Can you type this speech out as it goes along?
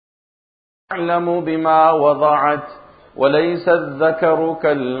أعلم بما وضعت وليس الذكر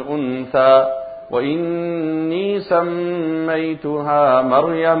كالأنثى وإني سميتها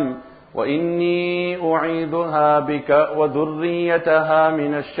مريم وإني أعيذها بك وذريتها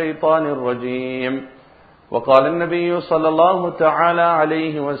من الشيطان الرجيم. وقال النبي صلى الله تعالى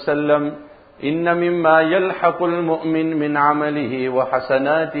عليه وسلم: إن مما يلحق المؤمن من عمله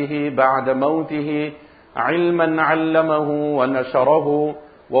وحسناته بعد موته علما علمه ونشره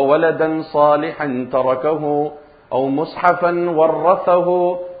وولدا صالحا تركه أو مصحفا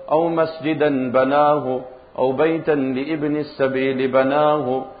ورثه أو مسجدا بناه أو بيتا لابن السبيل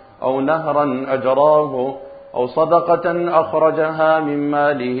بناه أو نهرا أجراه أو صدقة أخرجها من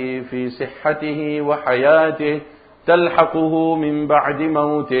ماله في صحته وحياته تلحقه من بعد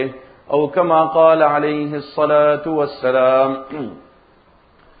موته أو كما قال عليه الصلاة والسلام.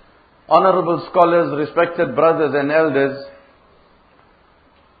 Honorable scholars, respected brothers and elders,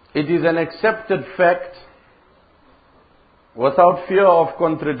 it is an accepted fact, without fear of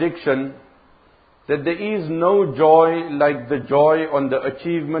contradiction, that there is no joy like the joy on the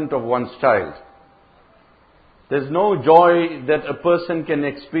achievement of one's child. There's no joy that a person can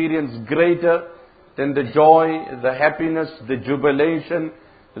experience greater than the joy, the happiness, the jubilation,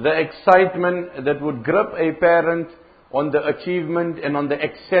 the excitement that would grip a parent on the achievement and on the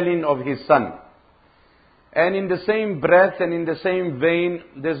excelling of his son. And in the same breath and in the same vein,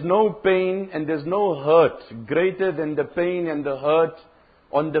 there's no pain and there's no hurt greater than the pain and the hurt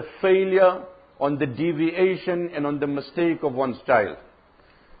on the failure, on the deviation and on the mistake of one's child.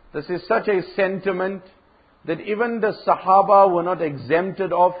 This is such a sentiment that even the Sahaba were not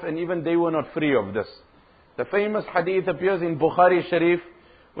exempted of, and even they were not free of this. The famous hadith appears in Bukhari Sharif,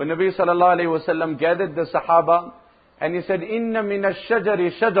 when Nabi sallallahu alayhi wasallam gathered the Sahaba and he said, Inna min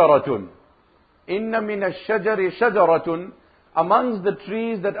ash-shajari shajaratun. Inna min ash-shajari shajaratun. Amongst the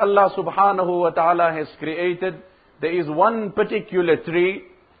trees that Allah subhanahu wa ta'ala has created, there is one particular tree,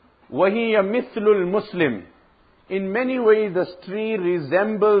 وَهِيَ مِثْلُ الْمُسْلِمِ. In many ways this tree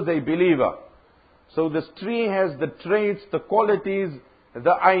resembles a believer. So this tree has the traits, the qualities,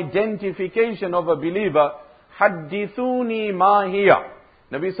 the identification of a believer. حَدِّثُونِي مَا هِيَ.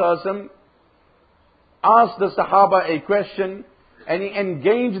 Nabi sallallahu alayhi wa sallam asked the Sahaba a question, and he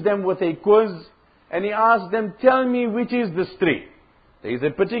engaged them with a quiz, and he asked them, tell me which is this tree. There is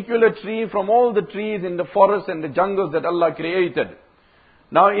a particular tree from all the trees in the forests and the jungles that Allah created.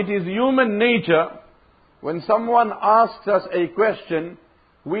 Now it is human nature, when someone asks us a question,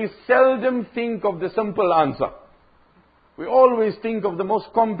 we seldom think of the simple answer. We always think of the most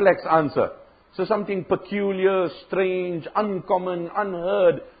complex answer. So something peculiar, strange, uncommon,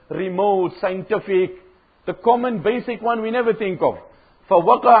 unheard, remote, scientific. The common basic one we never think of.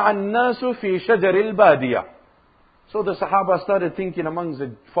 فَوَقَعَ النَّاسُ فِي شَجَرِ الْبَادِيَةِ. So the Sahaba started thinking amongst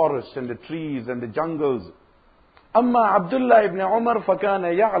the forests and the trees and the jungles. أَمَّا عَبْدُ اللَّهِ ibn Umar فَكَانَ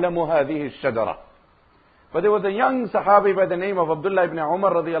يَعْلَمُ هَذِهِ الشَّجَرَةِ. But there was a young Sahabi by the name of Abdullah ibn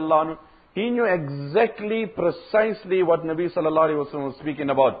Umar radiyallahu anhu. He knew exactly, precisely what Nabi sallallahu alayhi wa sallam was speaking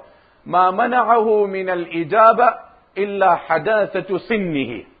about. مَا مَنَعَهُ مِنَ الْإِجَابَةِ إِلَّا حَدَاثَةُ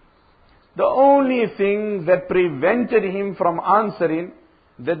سِنِّهِ. The only thing that prevented him from answering,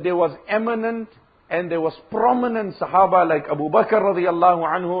 that there was eminent and there was prominent Sahaba like Abu Bakr radiyallahu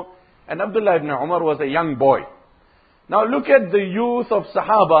anhu, and Abdullah ibn Umar was a young boy. Now look at the youth of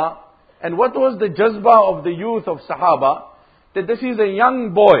Sahaba, and what was the jazba of the youth of Sahaba? That this is a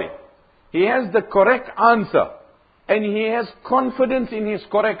young boy. He has the correct answer, and he has confidence in his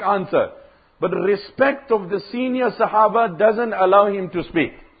correct answer. But respect of the senior Sahaba doesn't allow him to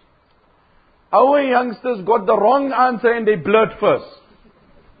speak. Our youngsters got the wrong answer and they blurt first.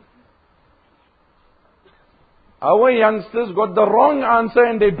 Our youngsters got the wrong answer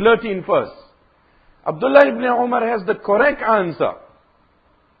and they blurt in first. Abdullah ibn Umar has the correct answer.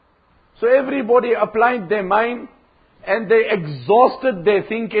 So everybody applied their mind and they exhausted their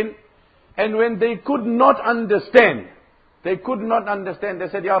thinking. And when they could not understand, they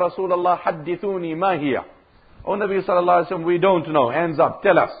said, Ya Rasulullah, haddithuni ma hiya. Oh Nabi sallallahu alayhi wa sallam, we don't know. Hands up,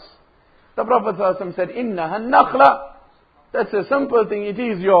 tell us. The Prophet sallallahu alayhi wa sallam said, Innaha nakhla. That's a simple thing. It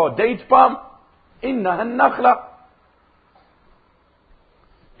is your date palm. Innaha nakhla.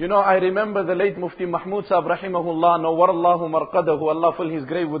 You know, I remember the late Mufti Mahmud Sahib rahimahullah, nawwarallahu marqadahu, Allah fill his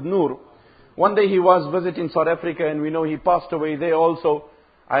grave with nur. One day he was visiting South Africa, and we know he passed away there also.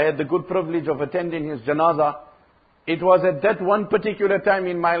 I had the good privilege of attending his janazah. It was at that one particular time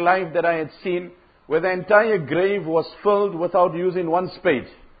in my life that I had seen where the entire grave was filled without using one spade.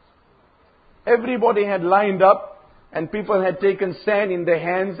 Everybody had lined up and people had taken sand in their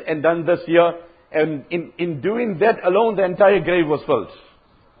hands and done this here. And in doing that alone, the entire grave was filled.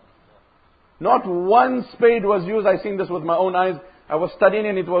 Not one spade was used. I seen this with my own eyes. I was studying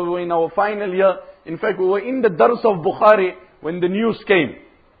and it was in our final year. In fact, we were in the Dars of Bukhari when the news came.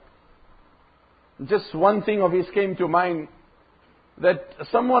 Just one thing of his came to mind, that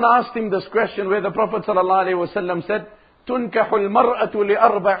someone asked him this question where the Prophet ﷺ said, تُنْكَحُ الْمَرْأَةُ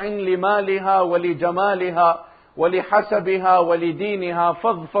لِأَرْبَعٍ لِمَالِهَا وَلِجَمَالِهَا وَلِحَسَبِهَا وَلِدِينِهَا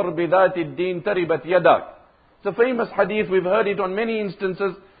فَاظْفَرْ بِذَاتِ الدِّينِ تَرِبَتْ يَدَاكَ. It's a famous hadith, we've heard it on many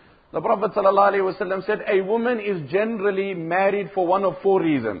instances. The Prophet ﷺ said, a woman is generally married for one of four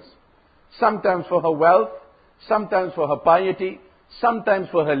reasons. Sometimes for her wealth, sometimes for her piety, sometimes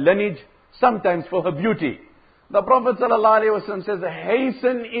for her lineage, sometimes for her beauty. The Prophet ﷺ says,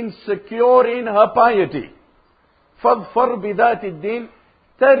 hasten in securing her piety. فَاظْفَرْ بِذَاتِ الدِّينِ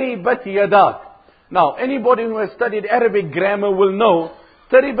تَرِبَتْ يَدَاكَ. Now, anybody who has studied Arabic grammar will know,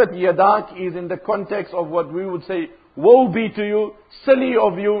 taribat yadak is in the context of what we would say, woe be to you, silly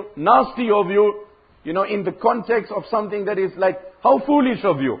of you, nasty of you. You know, in the context of something that is like, how foolish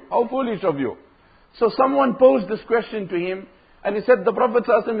of you, how foolish of you. So someone posed this question to him, and he said the Prophet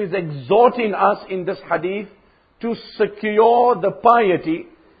ﷺ is exhorting us in this hadith to secure the piety,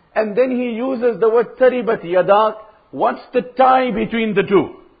 and then he uses the word taribat yadak. What's the tie between the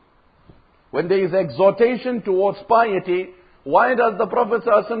two? When there is exhortation towards piety, why does the Prophet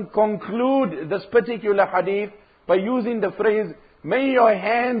ﷺ conclude this particular hadith by using the phrase, may your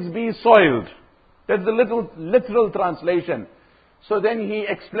hands be soiled? That's the literal translation. So then he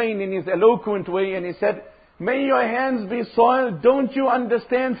explained in his eloquent way and he said, may your hands be soiled. Don't you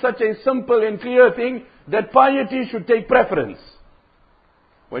understand such a simple and clear thing that piety should take preference?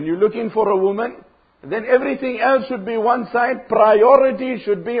 When you're looking for a woman, then everything else should be one side. Priority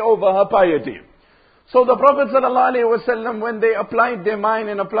should be over her piety. So the Prophet ﷺ, when they applied their mind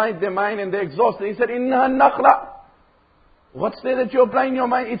and they exhausted, he said, Inna nakhla. What's there that you're applying your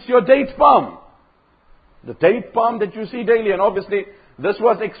mind? It's your date palm. The date palm that you see daily. And obviously, this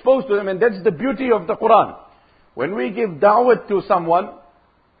was exposed to them, and that's the beauty of the Quran. When we give da'wat to someone,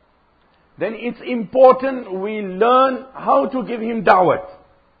 then it's important we learn how to give him da'wat.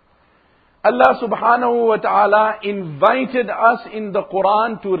 Allah subhanahu wa ta'ala invited us in the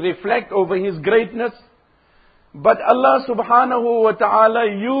Quran to reflect over His greatness. But Allah subhanahu wa ta'ala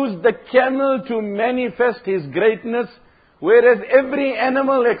used the camel to manifest His greatness, whereas every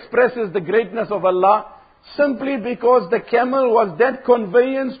animal expresses the greatness of Allah simply because the camel was that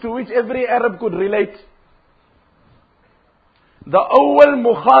conveyance to which every Arab could relate. The awwal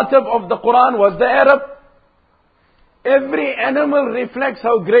mukhatab of the Quran was the Arab. Every animal reflects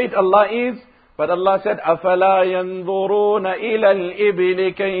how great Allah is. But Allah said, أَفَلَا يَنْظُرُونَ إِلَى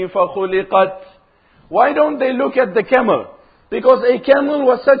الْإِبِلِ كَيْفَ خُلِقَتْ. Why don't they look at the camel? Because a camel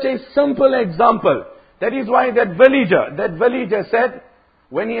was such a simple example. That is why that villager said,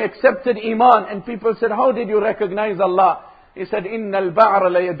 when he accepted Iman, and people said, how did you recognize Allah? He said, إِنَّ الْبَعْرَ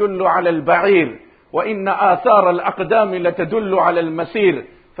لَيَدُلُّ عَلَى الْبَعِيرِ وَإِنَّ آثَارَ الْأَقْدَامِ لَتَدُلُّ عَلى الْمَسِيرِ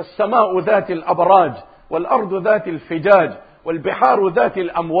فَالسَّمَاءُ ذَاتِ الْأَبْرَاجِ والأرض ذات الفجاج والبحار ذات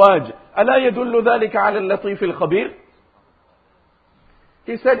الأمواج ألا يدل ذلك على اللطيف الخبير.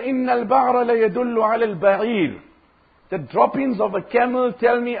 He said, إن البعر ليدل على البعير. The droppings of a camel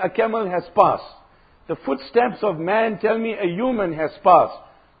tell me a camel has passed. The footsteps of man tell me a human has passed.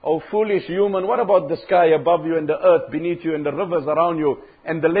 Oh foolish human, what about the sky above you and the earth beneath you and the rivers around you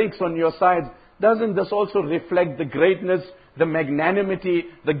and the lakes on your sides? Doesn't this also reflect the greatness, the magnanimity,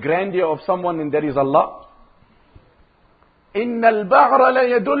 the grandeur of someone, and that is Allah? إن البعر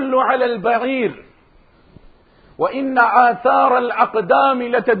ليدل على البعير وإن آثار الأقدام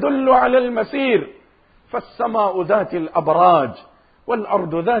لتدل على المسير فالسماء ذات الأبراج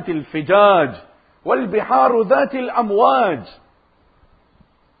والأرض ذات الفجاج والبحار ذات الأمواج.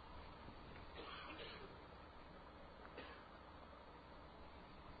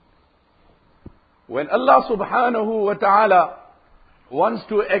 When Allah subhanahu wa ta'ala wants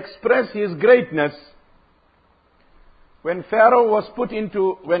to express His greatness, when Pharaoh was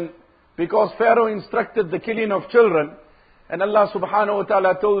because Pharaoh instructed the killing of children, and Allah subhanahu wa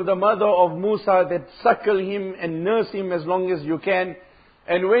ta'ala told the mother of Musa that suckle him and nurse him as long as you can,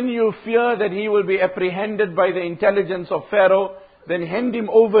 and when you fear that he will be apprehended by the intelligence of Pharaoh, then hand him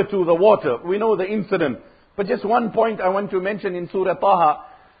over to the water. We know the incident. But just one point I want to mention in Surah Taha.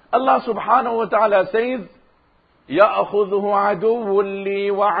 Allah subhanahu wa ta'ala says, يَأْخُذُهُ عَدُوٌّ لِي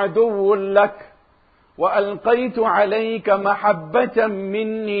وَعَدُوٌّ لَكَ وَأَلْقَيْتُ عَلَيْكَ مَحَبَّةً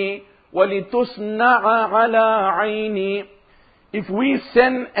مِّنِّي وَلِتُصْنَعَ عَلَىٰ عَيْنِي. If we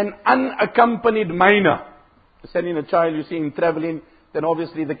send an unaccompanied minor, sending a child, you see him traveling, then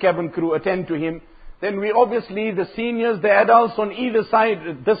obviously the cabin crew attend to him. Then we obviously, the seniors, the adults on either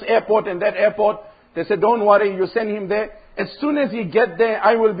side, this airport and that airport, they said, don't worry, you send him there. As soon as he get there,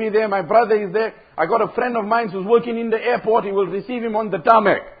 I will be there, my brother is there. I got a friend of mine who's working in the airport, he will receive him on the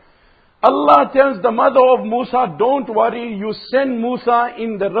tarmac. Allah tells the mother of Musa, don't worry, you send Musa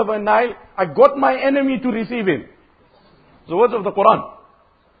in the river Nile. I got my enemy to receive him. The words of the Quran.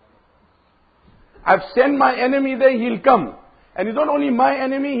 I've sent my enemy there, he'll come. And he's not only my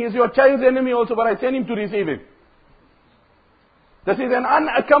enemy, he's your child's enemy also, but I send him to receive him. This is an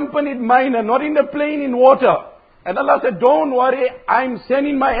unaccompanied minor, not in the plane, in water. And Allah said, don't worry, I'm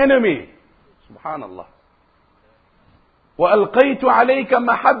sending my enemy. Subhanallah. وَأَلْقَيْتُ عَلَيْكَ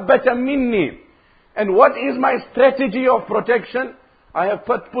مَحَبَّةً مِنِّي. And what is my strategy of protection? I have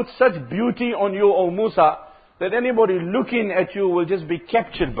put such beauty on you, O Musa, that anybody looking at you will just be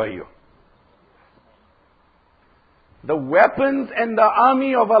captured by you. The weapons and the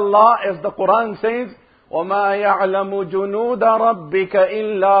army of Allah, as the Quran says, وَمَا يَعْلَمُ جُنُودَ رَبِّكَ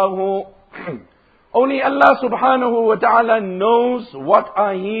إِلَّا هُ. Only Allah subhanahu wa ta'ala knows what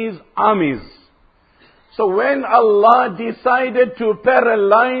are His armies. So when Allah decided to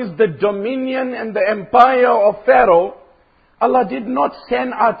paralyze the dominion and the empire of Pharaoh, Allah did not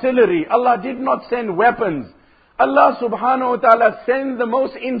send artillery. Allah did not send weapons. Allah subhanahu wa ta'ala sent the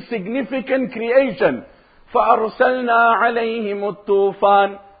most insignificant creation. فَأَرْسَلْنَا عَلَيْهِمُ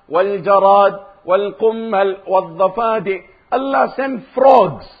الطُّوفَانِ وَالْجَرَادِ وَالْقُمَّلِ وَالضَّفَادِعِ. Allah sent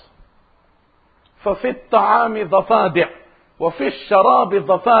frogs. فَفِي الطَّعَامِ ضَفَادِعِ وَفِي الشَّرَابِ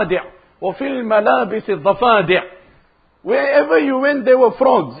ضَفَادِعِ وَفِي الْمَلَابِسِ ضَفَادِعِ. Wherever you went, there were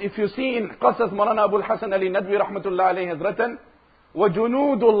frogs. If you see in Qasas, Molana Abul Hasan Ali Nadwi rahmatullah alayhi has written,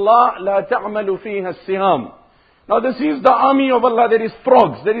 وَجُنُودُ اللَّهِ لَا تَعْمَلُ فِيهَا السِّهَامِ. Now this is the army of Allah. There is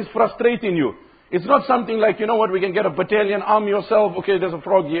frogs. That is frustrating you. It's not something like, you know what, we can get a battalion, arm yourself, okay, there's a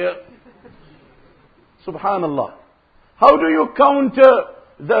frog here. Subhanallah. How do you counter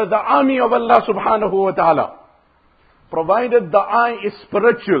the army of Allah subhanahu wa ta'ala? Provided the eye is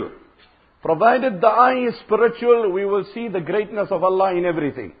spiritual. Provided the eye is spiritual, we will see the greatness of Allah in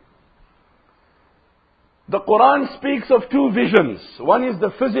everything. The Quran speaks of two visions. One is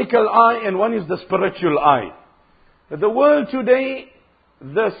the physical eye and one is the spiritual eye. The world today,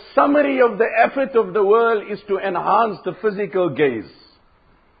 the summary of the effort of the world is to enhance the physical gaze.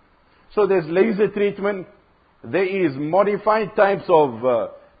 So there's laser treatment, there is modified types of,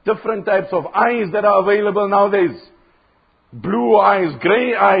 different types of eyes that are available nowadays. Blue eyes,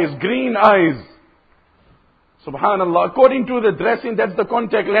 grey eyes, green eyes. Subhanallah. According to the dressing, that's the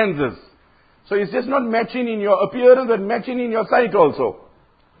contact lenses. So it's just not matching in your appearance, but matching in your sight also.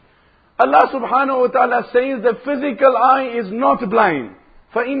 Allah subhanahu wa ta'ala says the physical eye is not blind.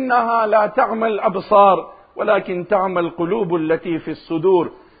 فَإِنَّهَا لَا تَعْمَى الْأَبْصَارِ وَلَكِنْ تَعْمَى الْقُلُوبُ الَّتِي فِي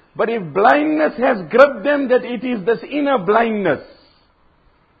الصُّدُورِ. But if blindness has gripped them, that it is this inner blindness.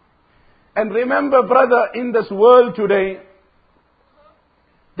 And remember, brother, in this world today,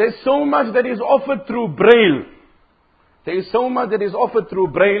 there's so much that is offered through Braille. There is so much that is offered through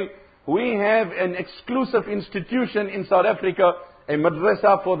Braille. We have an exclusive institution in South Africa, a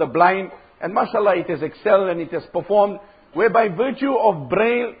madrasa for the blind. And mashallah, it has excelled and it has performed, where by virtue of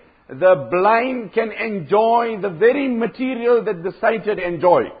Braille, the blind can enjoy the very material that the sighted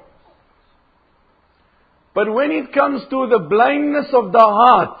enjoy. But when it comes to the blindness of the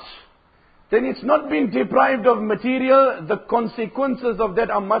heart, then it's not been deprived of material. The consequences of that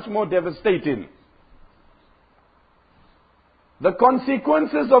are much more devastating. The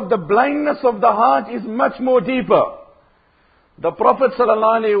consequences of the blindness of the heart is much more deeper. The Prophet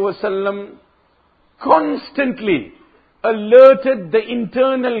ﷺ constantly alerted the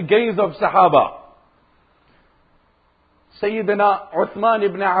internal gaze of Sahaba. Sayyidina Uthman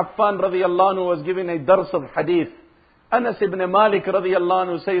ibn Affan radiyallahu anhu was given a dars of hadith. Anas ibn Malik radiyallahu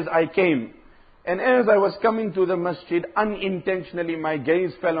anhu says, I came, and as I was coming to the masjid, unintentionally my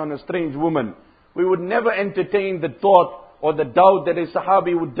gaze fell on a strange woman. We would never entertain the thought or the doubt that a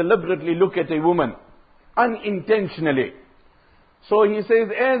Sahabi would deliberately look at a woman. Unintentionally. So he says,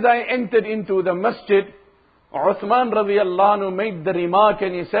 as I entered into the masjid, Uthman radiyallahu anhu made the remark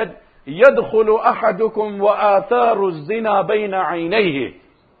and he said, يَدْخُلُ أَحَدُكُمْ وَآثَارُ الزِّنَا بَيْنَ عَيْنَيْهِ.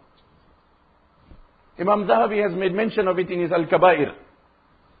 Imam Zahabi has made mention of it in his Al-Kabair.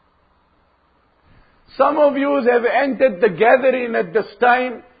 Some of you have entered the gathering at this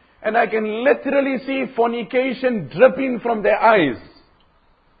time, and I can literally see fornication dripping from their eyes.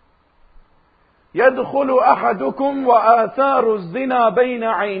 يَدْخُلُ أَحَدُكُمْ وَآثَارُ الزِّنَا بَيْنَ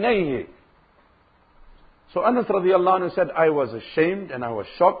عَيْنَيْهِ. So Anas radiallahu anhu said, I was ashamed and I was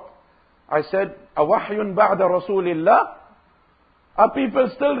shocked. I said, أَوَحْيٌ بَعْدَ رَسُولِ اللَّهِ. Are people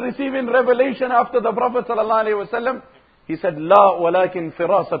still receiving revelation after the Prophet ﷺ? He said, La walakin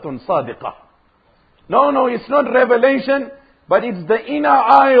firasatun sadiqah. No, it's not revelation, but it's the inner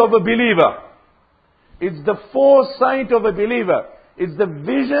eye of a believer. It's the foresight of a believer. It's the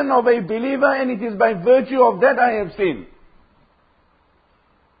vision of a believer, and it is by virtue of that I have seen.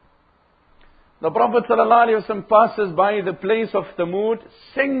 The Prophet ﷺ passes by the place of Thamud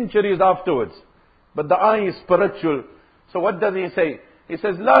centuries afterwards. But the eye is spiritual. So what does he say? He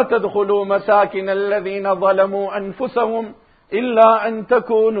says, لا تدخلوا مساكن الذين ظلموا أنفسهم إلا أن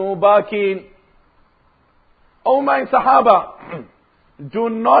تكونوا باكين. O my Sahaba, do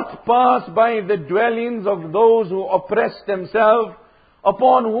not pass by the dwellings of those who oppress themselves,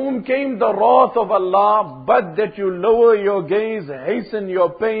 upon whom came the wrath of Allah, but that you lower your gaze, hasten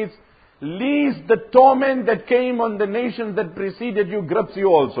your pace, lest the torment that came on the nations that preceded you grips you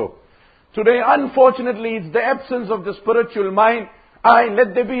also. Today, unfortunately, it's the absence of the spiritual mind.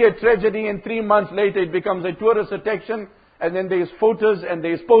 Let there be a tragedy, and 3 months later it becomes a tourist attraction, and then there is photos and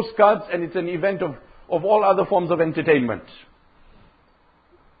there is postcards, and it's an event of all other forms of entertainment.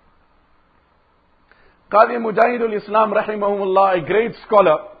 Qadi Mujahidul Islam rahimahumullah, a great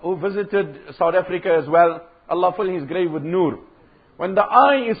scholar who visited South Africa as well, Allah fill his grave with nur. When the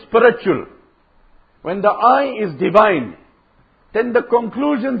eye is spiritual, when the eye is divine, then the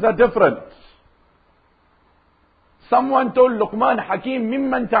conclusions are different. Someone told Luqman Hakim,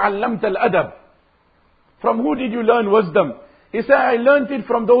 Mimman ta'allamta al-adab. From who did you learn wisdom? He said, I learned it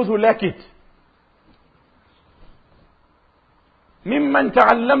from those who lack it. Mimman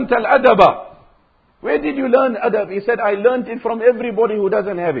ta'allamta al-adaba. Where did you learn adab? He said, I learned it from everybody who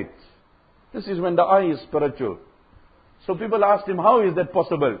doesn't have it. This is when the eye is spiritual. So people asked him, how is that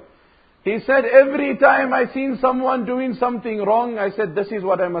possible? He said, every time I seen someone doing something wrong, I said, this is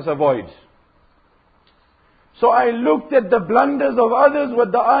what I must avoid. So I looked at the blunders of others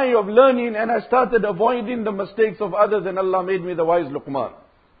with the eye of learning, and I started avoiding the mistakes of others, and Allah made me the wise Luqman.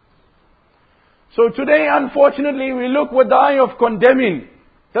 So today, unfortunately, we look with the eye of condemning.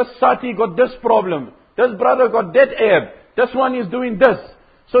 This Sati got this problem. This brother got that aib. This one is doing this.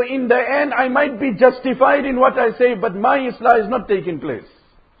 So in the end, I might be justified in what I say, but my Islah is not taking place.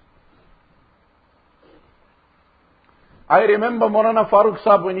 I remember Molana Farooq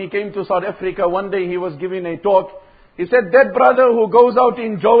Sahib, when he came to South Africa, one day he was giving a talk. He said, that brother who goes out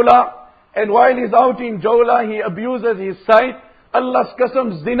in Jola, and while he's out in Jola, he abuses his sight, Allah's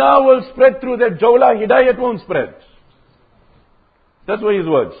qasam, zina will spread through that Jola, hidayat won't spread. That's were his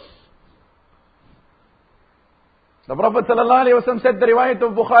words. The Prophet ﷺ said, the riwayat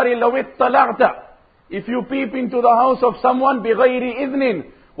of Bukhari, لَوِ اطَّلَعْتَ. If you peep into the house of someone, بِغَيْرِ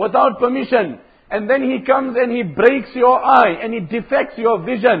إِذْنٍ, without permission, and then he comes and he breaks your eye, and he defects your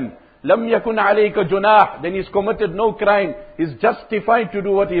vision, لَمْ يَكُنْ عَلَيْكَ جُنَاحٍ, then he's committed no crime, he's justified to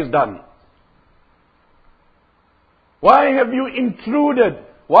do what he has done. Why have you intruded?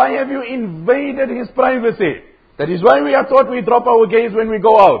 Why have you invaded his privacy? That is why we are taught we drop our gaze when we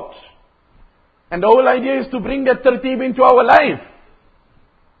go out. And the whole idea is to bring that tertib into our life.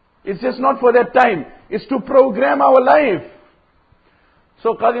 It's just not for that time. It's to program our life.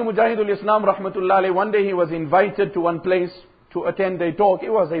 So Qadi Mujahidul Islam rahmatullah alayhi, one day he was invited to one place to attend a talk. He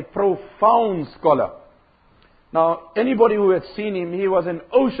was a profound scholar. Now, anybody who had seen him, he was an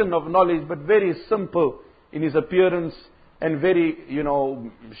ocean of knowledge, but very simple in his appearance and very,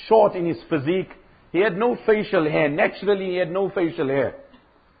 short in his physique. He had no facial hair. Naturally, he had no facial hair.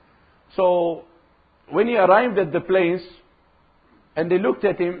 So, when he arrived at the place, and they looked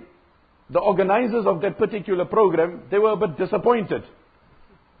at him, the organizers of that particular program, they were a bit disappointed.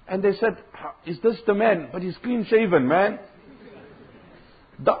 And they said, is this the man? But he's clean shaven, man.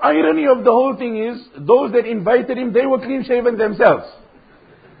 The irony of the whole thing is, those that invited him, they were clean shaven themselves.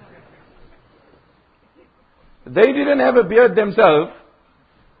 They didn't have a beard themselves,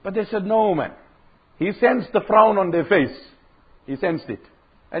 but they said, no man. He sensed the frown on their face. He sensed it.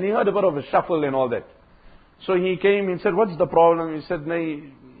 And he heard a bit of a shuffle and all that. So he came and said, what's the problem? He said,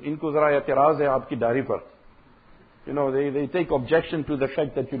 nahi, inko zara i'tiraz hai aapki dari par. They take objection to the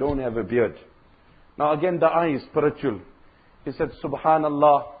fact that you don't have a beard. Now again, the eye is spiritual. He said,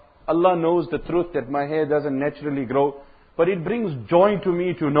 Subhanallah, Allah knows the truth that my hair doesn't naturally grow, but it brings joy to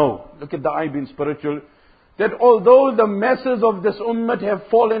me to know. Look at the eye being spiritual. That although the masses of this ummah have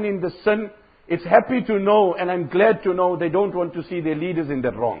fallen in the sin, it's happy to know, and I'm glad to know, they don't want to see their leaders in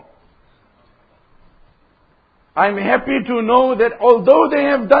that wrong. I'm happy to know that although they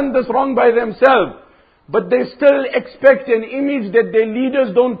have done this wrong by themselves, but they still expect an image that their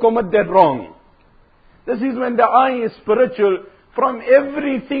leaders don't commit that wrong. This is when the eye is spiritual. From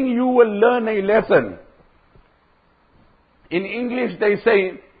everything you will learn a lesson. In English they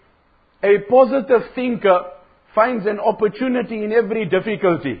say, a positive thinker finds an opportunity in every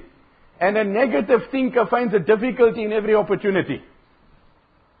difficulty, and a negative thinker finds a difficulty in every opportunity.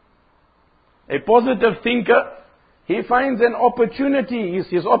 A positive thinker, he finds an opportunity,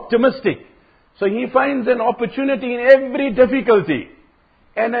 he's optimistic. So he finds an opportunity in every difficulty.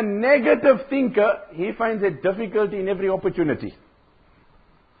 And a negative thinker, he finds a difficulty in every opportunity.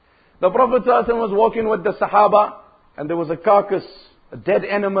 The Prophet ﷺ was walking with the Sahaba, and there was a carcass, a dead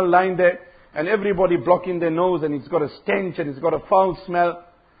animal lying there, and everybody blocking their nose, and it's got a stench, and it's got a foul smell.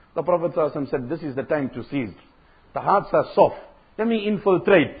 The Prophet ﷺ said, this is the time to seize. The hearts are soft. Let me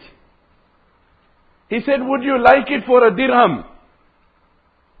infiltrate. He said, would you like it for a dirham?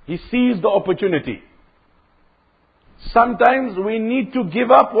 He seized the opportunity. Sometimes we need to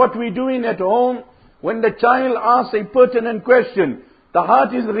give up what we're doing at home when the child asks a pertinent question. The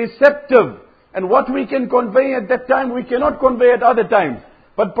heart is receptive, and what we can convey at that time, we cannot convey at other times.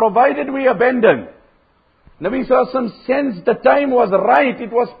 But provided we abandon. Nabi Sallallahu Alaihi Wasallam sensed the time was right,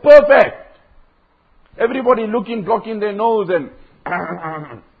 it was perfect. Everybody looking, blocking their nose and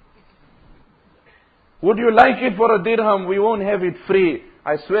would you like it for a dirham? We won't have it free.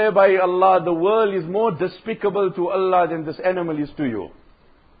 I swear by Allah, the world is more despicable to Allah than this animal is to you.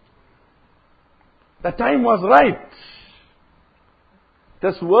 The time was right.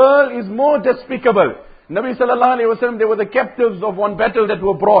 This world is more despicable. Nabi Sallallahu Alaihi Wasallam, they were the captives of one battle that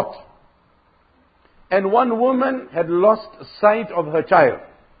were brought. And one woman had lost sight of her child.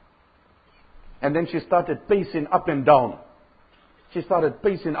 And then she started pacing up and down. She started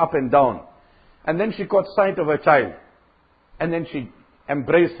pacing up and down. And then she caught sight of her child. And then she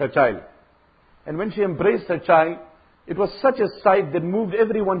embraced her child. And when she embraced her child, it was such a sight that moved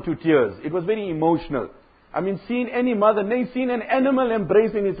everyone to tears. It was very emotional. I mean, seeing any mother, seeing an animal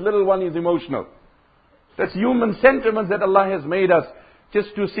embracing its little one is emotional. That's human sentiments that Allah has made us.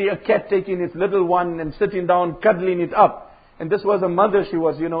 Just to see a cat taking its little one and sitting down, cuddling it up. And this was a mother, she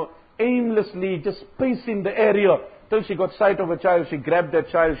was, aimlessly just pacing the area till she got sight of a child. She grabbed that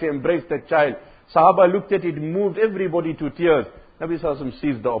child, she embraced that child. Sahaba looked at it, moved everybody to tears. Nabi Sallallahu Alaihi Wasallam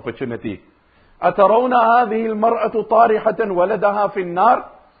seized the opportunity. أَتَرَوْنَ هَذِهِ الْمَرْأَةُ طَارِحَةً وَلَدَهَا فِي النَّارِ.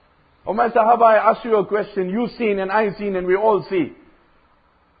 Oh my Sahaba, I ask you a question. You seen and I seen and we all see.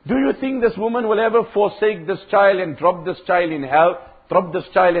 Do you think this woman will ever forsake this child and drop this child in hell? Drop this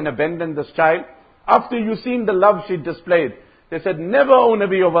child and abandon this child? After you seen the love she displayed. They said, never, O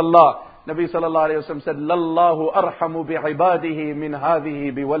Nabi of Allah. Nabi Sallallahu Alaihi Wasallam said, Lallahu arhamu bi'ibadihi min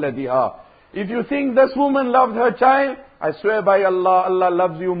hadhihi biwaladiha. If you think this woman loved her child, I swear by Allah, Allah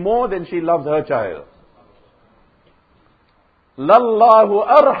loves you more than she loves her child. Lallahu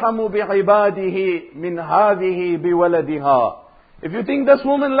arhamu bi'ibadihi min hadhihi biwaladiha. If you think this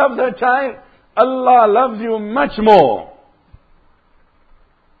woman loves her child, Allah loves you much more.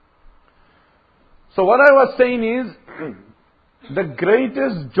 So what I was saying is, the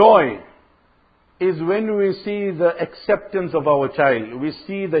greatest joy is when we see the acceptance of our child. We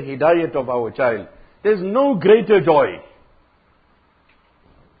see the hidayat of our child. There's no greater joy.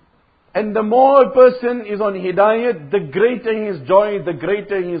 And the more a person is on hidayat, the greater his joy, the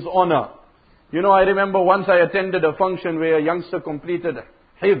greater his honor. I remember once I attended a function where a youngster completed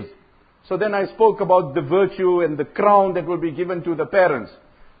hifz. So then I spoke about the virtue and the crown that will be given to the parents.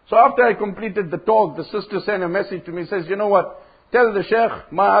 So after I completed the talk, the sister sent a message to me, says, you know what, tell the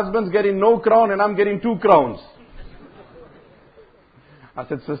sheikh, my husband's getting no crown and I'm getting 2 crowns. I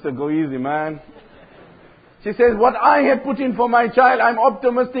said, sister, go easy, man. She says, what I had put in for my child, I'm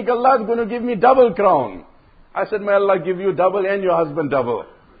optimistic Allah is going to give me double crown. I said, may Allah give you double and your husband double.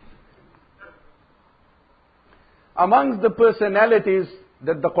 Amongst the personalities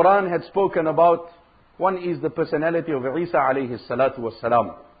that the Quran had spoken about, one is the personality of Isa alayhi salatu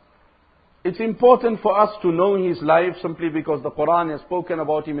wassalam. It's important for us to know his life simply because the Quran has spoken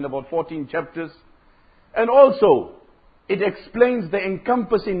about him in about 14 chapters. And also, it explains the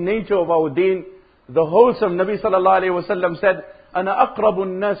encompassing nature of our deen. The wholesome Nabi sallallahu alayhi wasallam said, أَنَا أَقْرَبُ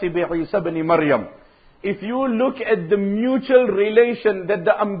النَّاسِ بِعِيسَى بْنِ مَرْيَمَ. If you look at the mutual relation that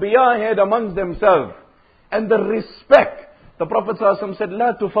the Anbiya had amongst themselves, and the respect, the Prophet ﷺ said,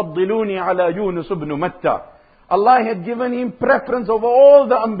 لَا تُفَضِّلُونِي عَلَى يُونُسُ بْنُ مَتَّى. Allah had given him preference over all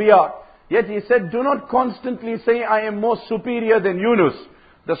the Anbiya. Yet he said, do not constantly say, I am more superior than Yunus.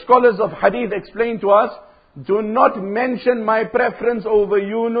 The scholars of Hadith explain to us, do not mention my preference over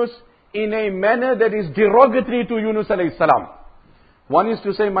Yunus in a manner that is derogatory to Yunus alayhi salam. One is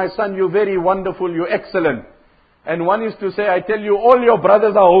to say, my son, you're very wonderful, you're excellent. And one is to say, I tell you, all your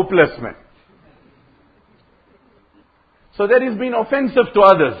brothers are hopeless, man. So that is being offensive to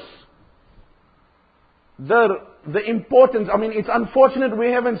others. the importance. I mean, it's unfortunate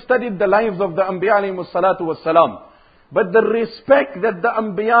we haven't studied the lives of the Anbiya alayhimus salatu wassalam. But the respect that the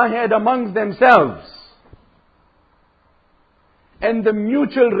Anbiya had amongst themselves and the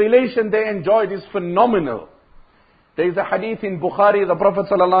mutual relation they enjoyed is phenomenal. There is a hadith in Bukhari, the Prophet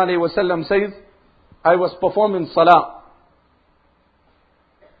ﷺ says, I was performing salah.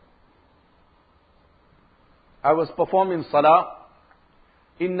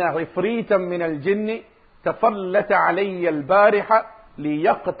 إن عفريتا من الجن تفلت علي البارحة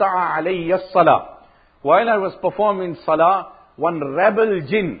ليقطع علي الصلاة. While I was performing salah, one rebel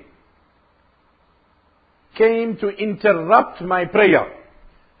jinn came to interrupt my prayer.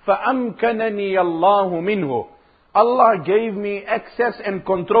 فَأَمْكَنَنِيَ اللَّهُ مِنْهُ. Allah gave me access and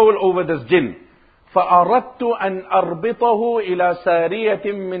control over this jinn. فَأَرَدْتُ أَنْ أَرْبِطَهُ إِلَى سَارِيَةٍ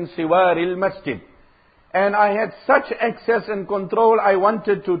مِّن سِوَارِ الْمَسْجِدِ. And I had such access and control, I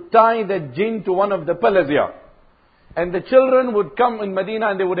wanted to tie the jinn to one of the pillars here. And the children would come in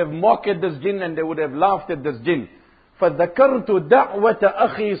Medina and they would have mocked at this jinn and they would have laughed at this jinn. فَذَكَرْتُ دَعْوَةَ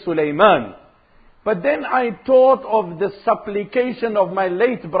أَخِي سُلَيْمَانَ. But then I thought of the supplication of my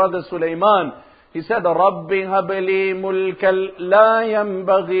late brother Sulaiman. He said, رَبِّ هَبْ لِي مُلْكًا لَا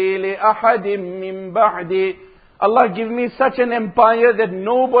يَنْبَغِي لِأَحَدٍ مِّن بَعْدِي. Allah give me such an empire that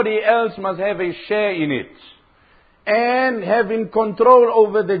nobody else must have a share in it. And having control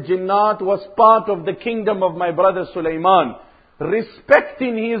over the jinnat was part of the kingdom of my brother Sulaiman.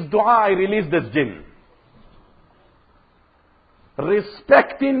 Respecting his dua, I released this jinn.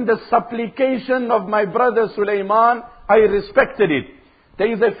 Respecting the supplication of my brother Sulaiman, I respected it.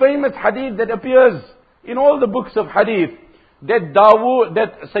 There is a famous hadith that appears in all the books of hadith, that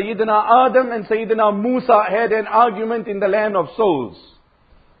Sayyidina Adam and Sayyidina Musa had an argument in the land of souls.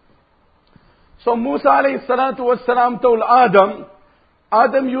 So Musa alayhi salatu wassalam told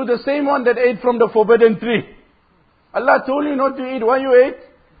Adam, you the same one that ate from the forbidden tree. Allah told you not to eat, why you ate?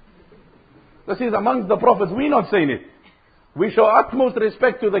 This is amongst the prophets, we're not saying it. We show utmost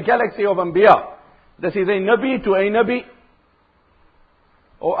respect to the galaxy of Anbiya. This is a Nabi to a Nabi.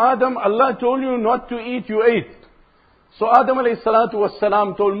 Oh Adam, Allah told you not to eat, you ate. So Adam alayhi salatu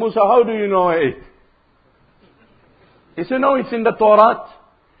wassalam told Musa, how do you know I ate? He said, no, it's in the Torah.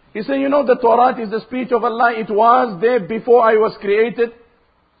 He said, you know the Torah is the speech of Allah. It was there before I was created.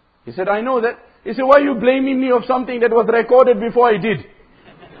 He said, I know that. He said, why are you blaming me of something that was recorded before I did?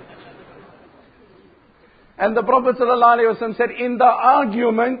 And the Prophet ﷺ said, in the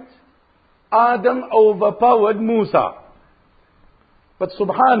argument, Adam overpowered Musa. But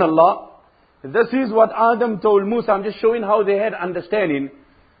subhanallah, this is what Adam told Musa. I'm just showing how they had understanding.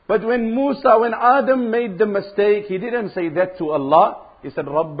 But when Adam made the mistake, he didn't say that to Allah. He said,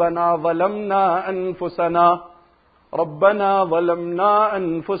 رَبَّنَا ظَلَمْنَا أَنفُسَنَا رَبَّنَا ظَلَمْنَا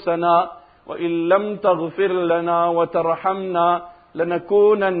أَنفُسَنَا وَإِن لَمْ تَغْفِرْ لَنَا وَتَرْحَمْنَا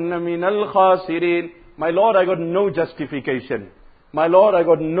لَنَكُونَنَّ مِنَ الْخَاسِرِينَ. My Lord, I got no justification. My Lord, I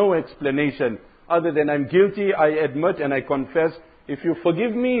got no explanation. Other than I'm guilty, I admit and I confess. If you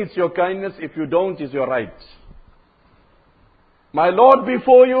forgive me, it's your kindness. If you don't, it's your right. My Lord,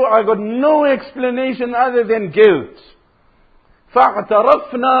 before you, I got no explanation other than guilt.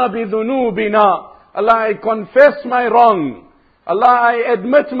 فَاعْتَرَفْنَا بِذُنُوبِنَا. Allah, I confess my wrong. Allah, I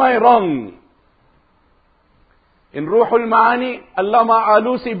admit my wrong. In Ruhul Ma'ani, Allama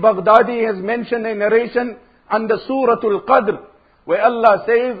Alusi Baghdadi has mentioned a narration under Suratul Qadr, where Allah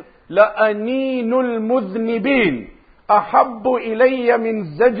says, لَأَنِينُ الْمُذْنِبِينَ أَحَبُّ إِلَيَّ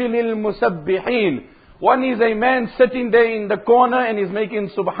مِنْ زَجْلِ الْمُسَبِّحِينَ. One is a man sitting there in the corner and is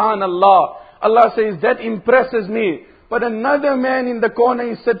making Subhanallah. Allah says, that impresses me. But another man in the corner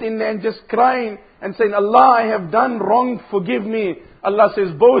is sitting there and just crying and saying, Allah, I have done wrong, forgive me. Allah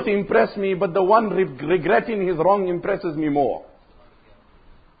says, both impress me, but the one regretting his wrong impresses me more.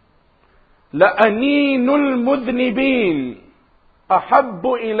 لَأَنِينُ الْمُذْنِبِينَ أَحَبُّ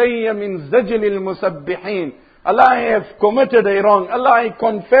إِلَيَّ مِنْ زَجْلِ الْمُسَبِّحِينَ. Allah, I have committed a wrong. Allah, I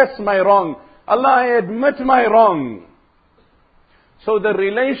confess my wrong. Allah, I admit my wrong. So the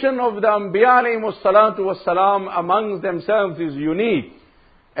relation of the Anbiya alayhimus salatu wassalam amongst themselves is unique.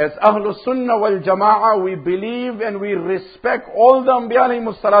 As Ahlus Sunnah wal Jama'ah, we believe and we respect all the Anbiya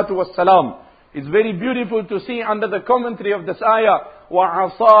alayhimus salatu wassalam. It's very beautiful to see under the commentary of this ayah,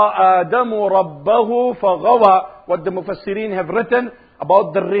 وَعَصَىٰ آدَمُ رَبَّهُ فَغَوَىٰ, what the Mufassirin have written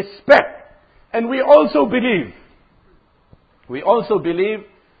about the respect. And we also believe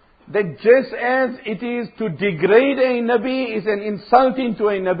that just as it is to degrade a Nabi is an insulting to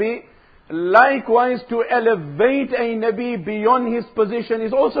a Nabi, likewise to elevate a Nabi beyond his position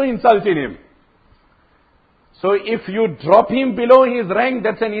is also insulting him. So if you drop him below his rank,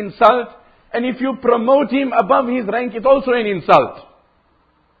 that's an insult. And if you promote him above his rank, it's also an insult.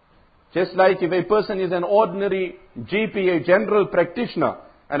 Just like if a person is an ordinary GP, a general practitioner,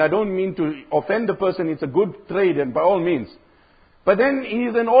 and I don't mean to offend the person, it's a good trade and by all means. But then he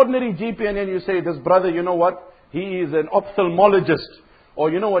is an ordinary GP and then you say, this brother, you know what, he is an ophthalmologist. Or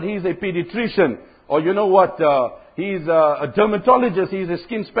you know what, he is a pediatrician. Or you know what, he is a dermatologist, he is a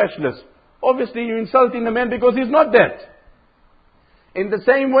skin specialist. Obviously you're insulting the man because he's not that. In the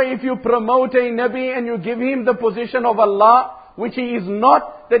same way, if you promote a Nabi and you give him the position of Allah, which he is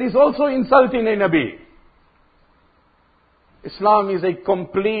not, that is also insulting a Nabi. Islam is a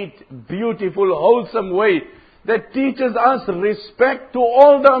complete, beautiful, wholesome way that teaches us respect to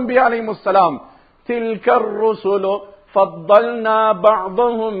all the Anbiya alayhimus salam. تِلْكَ الرُّسُلُ فَضَّلْنَا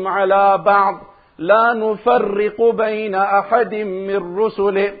بَعْضَهُمْ عَلَى بَعْضٍ لَا نُفَرِّقُ بَيْنَ أَحَدٍ مِّن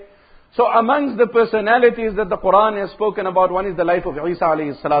رُّسُلِهِ. So amongst the personalities that the Quran has spoken about, one is the life of Isa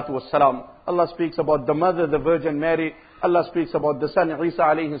alayhi salatu wassalam. Allah speaks about the mother, the Virgin Mary. Allah speaks about the son Isa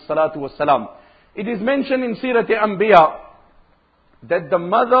alayhi salatu wassalam. It is mentioned in Sirat Anbiya that the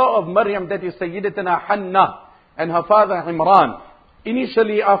mother of Maryam, that is Sayyidatuna Hannah, and her father Imran,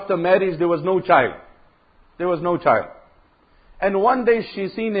 initially after marriage there was no child. There was no child. And one day she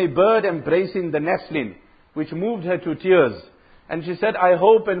seen a bird embracing the nestling, which moved her to tears. And she said, I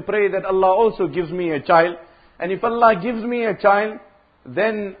hope and pray that Allah also gives me a child. And if Allah gives me a child,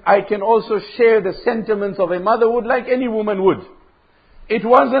 then I can also share the sentiments of a motherhood like any woman would. It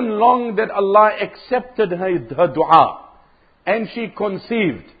wasn't long that Allah accepted her dua. And she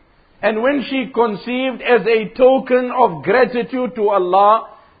conceived. And when she conceived, as a token of gratitude to Allah,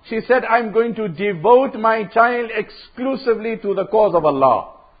 she said, I'm going to devote my child exclusively to the cause of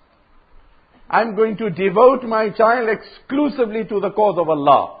Allah. I'm going to devote my child exclusively to the cause of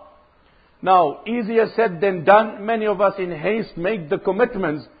Allah. Now, easier said than done. Many of us in haste make the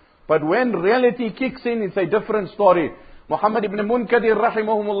commitments. But when reality kicks in, it's a different story. Muhammad ibn Munkadir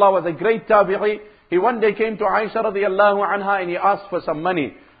rahimahumullah was a great tabi'i. He one day came to Aisha radiallahu anha and he asked for some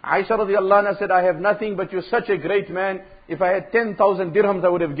money. Aisha radiallahu anha said, I have nothing, but you're such a great man. If I had 10,000 dirhams, I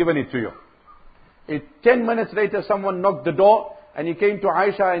would have given it to you. 10 minutes later, someone knocked the door. And he came to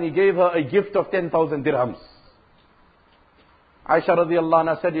Aisha and he gave her a gift of 10,000 dirhams. Aisha radiallahu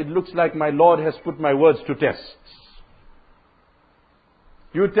anha said, it looks like my Lord has put my words to test.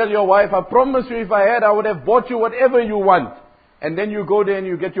 You tell your wife, I promise you if I had, I would have bought you whatever you want. And then you go there and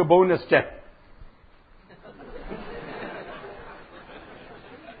you get your bonus check.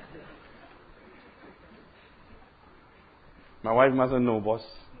 My wife mustn't know, boss.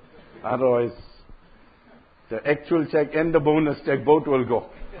 Otherwise, the actual check and the bonus check, both will go.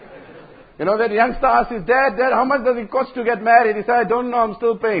 You know, that youngster asks his dad, how much does it cost to get married? He said, I don't know, I'm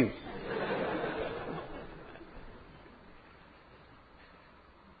still paying.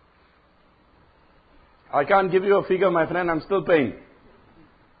 I can't give you a figure, my friend, I'm still paying.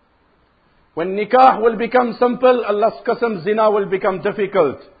 When nikah will become simple, Allah's qasam, zina will become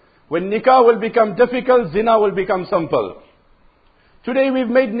difficult. When nikah will become difficult, zina will become simple. Today we've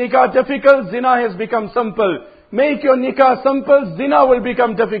made nikah difficult, zina has become simple. Make your nikah simple, zina will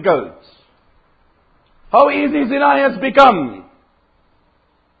become difficult. How easy zina has become.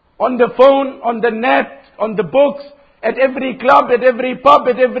 On the phone, on the net, on the books, at every club, at every pub,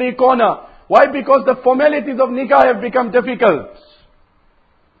 at every corner. Why? Because the formalities of nikah have become difficult.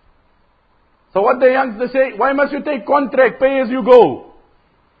 So what the youngsters say, why must you take contract, pay as you go?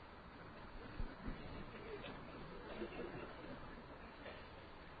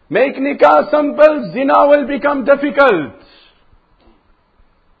 Make nikah simple, zina will become difficult.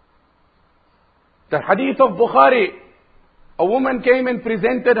 The hadith of Bukhari, a woman came and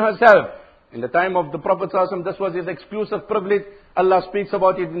presented herself. In the time of the Prophet ﷺ, this was his exclusive privilege. Allah speaks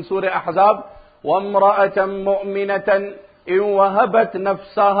about it in Surah Ahzab. وَامْرَأَةً مُؤْمِنَةً إِنْ وَهَبَتْ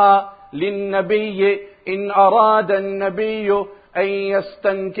نَفْسَهَا لِلنَّبِيِّ إِنْ أَرَادَ النَّبِيُّ أَنْ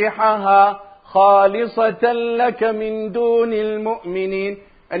يَسْتَنْكِحَهَا خَالِصَةً لَكَ مِنْ دُونِ الْمُؤْمِنِينَ.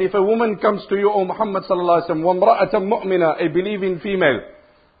 And if a woman comes to you, O Muhammad sallallahu alaihi wasallam, وَامْرَأَةً مُؤْمِنَةً, a believing female,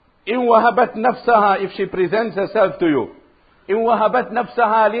 إِنْ وَهَبَتْ نَفْسَهَا, if she presents herself to you, إِنْ وَهَبَتْ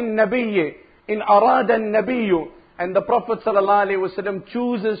نَفْسَهَا لِلنَّبِيِّ إِنْ أَرَادَ النَّبِيُّ, and the Prophet sallallahu alaihi wasallam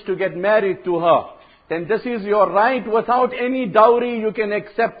chooses to get married to her, then this is your right. Without any dowry, you can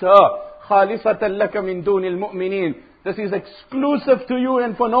accept her. خَالِصَةً لَكَ مِنْ دُونِ الْمُؤْمِنِينَ. This is exclusive to you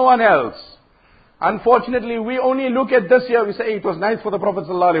and for no one else. Unfortunately, we only look at this here, we say, it was nice for the Prophet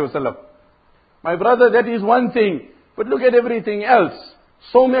ﷺ. My brother, that is one thing. But look at everything else.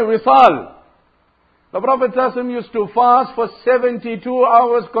 Some Wisal. The Prophet ﷺ used to fast for 72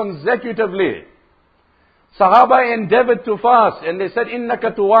 hours consecutively. Sahaba endeavored to fast, and they said,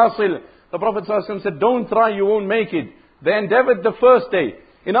 إِنَّكَ تُوَاصِلْ The Prophet ﷺ said, don't try, you won't make it. They endeavored the first day.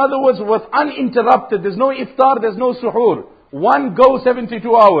 In other words, was uninterrupted. There's no iftar, there's no suhoor. One go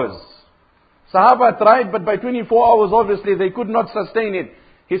 72 hours. Sahaba tried, but by 24 hours, obviously, they could not sustain it.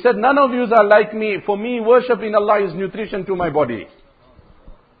 He said, none of you are like me. For me, worshipping Allah is nutrition to my body.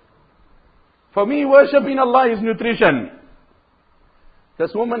 For me, worshipping Allah is nutrition.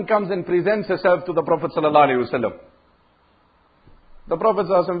 This woman comes and presents herself to the Prophet ﷺ. The Prophet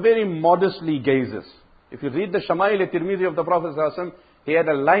ﷺ very modestly gazes. If you read the Shama'il Tirmidhi of the Prophet ﷺ, he had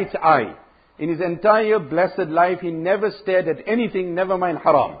a light eye. In his entire blessed life, he never stared at anything, never mind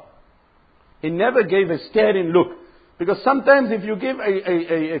haram. He never gave a staring look. Because sometimes if you give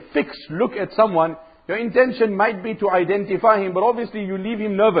a fixed look at someone, your intention might be to identify him, but obviously you leave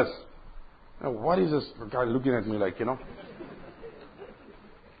him nervous. What is this guy looking at me like,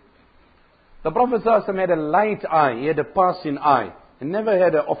 The Prophet ﷺ had a light eye, he had a passing eye. He never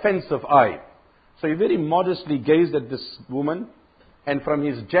had an offensive eye. So he very modestly gazed at this woman, and from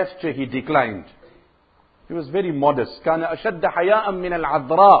his gesture he declined. He was very modest. كان أشد حياء من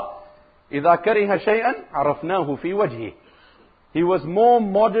العذراء إذا كره شيئا عرفناه في وجهه. He was more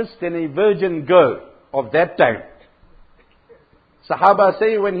modest than a virgin girl of that time. Sahaba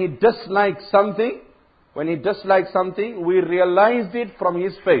say when he disliked something, we realized it from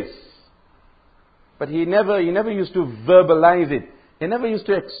his face. But he never used to verbalize it. He never used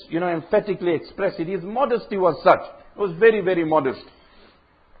to, emphatically express it. His modesty was such. It was very, very modest.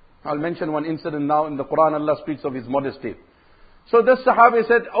 I'll mention one incident now. In the Quran, Allah speaks of his modesty. So this Sahabi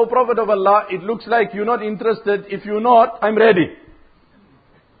said, "O Prophet of Allah, it looks like you're not interested. If you're not, I'm ready."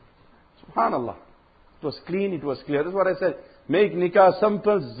 Subhanallah. It was clean, it was clear. That's what I said. Make nikah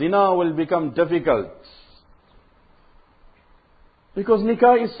simple, zina will become difficult. Because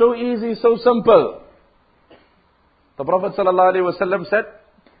nikah is so easy, so simple. The Prophet ﷺ said,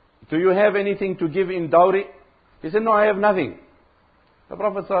 "Do you have anything to give in dowry?" He said, "No, I have nothing." The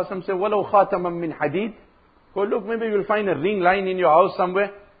Prophet ﷺ said, "Walau khataman min hadid." Go look, maybe you'll find a ring lying in your house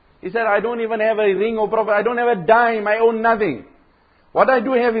somewhere. He said, "I don't even have a ring, O Prophet. I don't have a dime. I own nothing. What I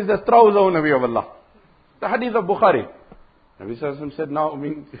do have is a trouser, O Nabi of Allah." The hadith of Bukhari. Nabi ﷺ said, "Now,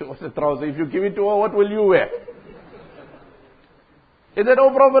 what's a trouser? If you give it to her, what will you wear?" He said,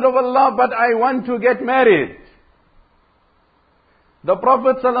 "O Prophet of Allah, but I want to get married." The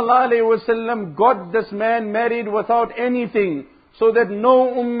Prophet ﷺ got this man married without anything, so that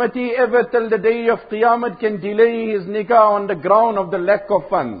no ummati ever till the day of Qiyamah can delay his nikah on the ground of the lack of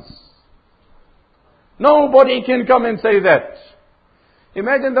funds. Nobody can come and say that.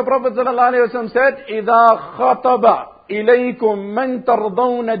 Imagine the Prophet ﷺ said, إِذَا خَطَبَ إِلَيْكُمْ مَنْ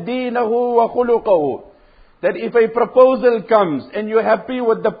تَرْضَوْنَ دِينَهُ وَخُلُقَهُ. That if a proposal comes and you're happy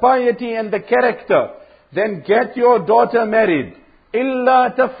with the piety and the character, then get your daughter married.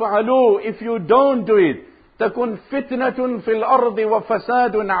 إِلَّا تَفْعَلُوا. If you don't do it, تَكُنْ فِتْنَةٌ فِي الْأَرْضِ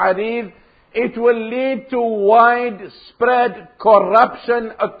وَفَسَادٌ عَرِيضٌ. It will lead to widespread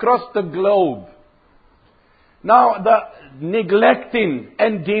corruption across the globe. Now, the neglecting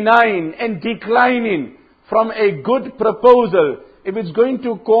and denying and declining from a good proposal, if it's going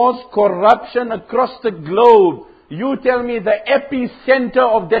to cause corruption across the globe, you tell me the epicenter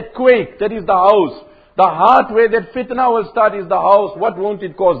of that quake, that is the house. The heart where that fitna will start is the house. What won't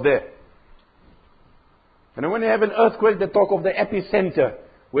it cause there? And when you have an earthquake, they talk of the epicenter,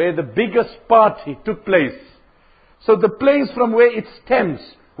 where the biggest part took place. So the place from where it stems,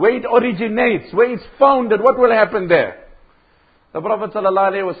 where it originates, where it's founded, what will happen there? The Prophet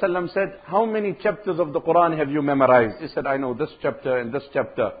ﷺ said, "How many chapters of the Quran have you memorized?" He said, "I know this chapter and this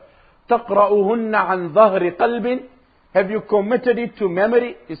chapter." تَقْرَؤُهُنَّ عَنْ ظَهْرِ قَلْبٍ. Have you committed it to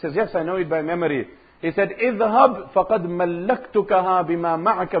memory? He says, "Yes, I know it by memory." He said, اذهب فقد ملكتكها بما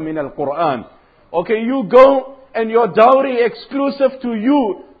معك من القرآن. Okay, you go, and your dowry exclusive to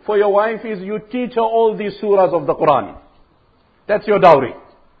you for your wife is you teach her all these surahs of the Quran. That's your dowry.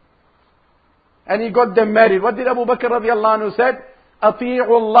 And he got them married. What did Abu Bakr radiallahu anhu said?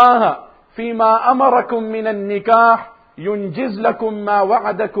 أطيعوا الله فيما أمركم من النكاح ينجز لكم ما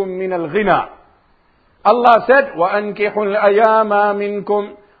وعدكم من الغنى. Allah said, وأنكحوا الأيام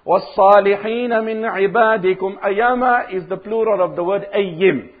منكم وَالصَّالِحِينَ مِنْ عِبَادِكُمْ. Ayama is the plural of the word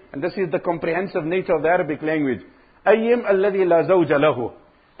ayyim. And this is the comprehensive nature of the Arabic language. Ayyim alladhi la zawja lahu.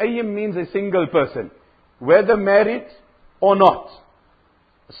 Ayyim means a single person. Whether married or not.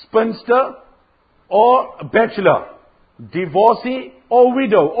 Spinster or bachelor. Divorcee or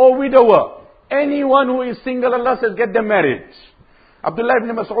widow or widower. Anyone who is single, Allah says, get them married. Abdullah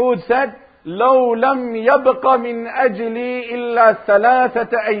ibn Mas'ud said, لو لم يبق من أجلي إلا 3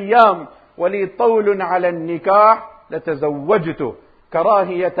 أيام ولي طول على النكاح لتزوجته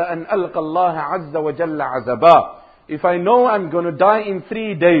كراهية أن ألقى الله عز وجل عزبا. If I know I'm going to die in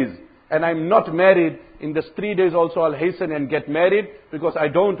 3 days and I'm not married, in this 3 days also I'll hasten and get married because I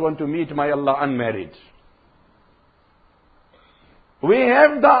don't want to meet my Allah unmarried. We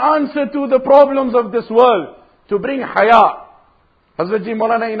have the answer to the problems of this world, to bring haya. Hazrat Ji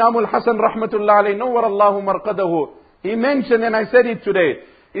Molana Inamul Hasan Rahmatullah alayhi, Nawwar Allahu Marqadahu, he mentioned, and I said it today,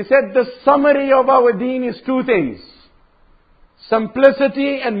 he said the summary of our deen is 2 things.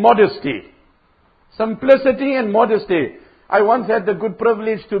 Simplicity and modesty. Simplicity and modesty. I once had the good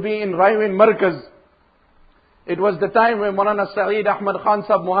privilege to be in Raiwin Markaz. It was the time when Molana Saeed Ahmad Khan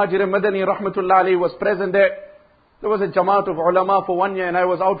Sahib Muhajir Madani Rahmatullah alayhi was present there. There was a Jamaat of ulama for 1 year and I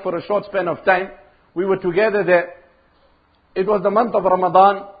was out for a short span of time. We were together there. It was the month of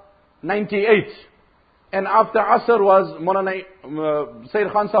Ramadan, 98. And after Asr was Molana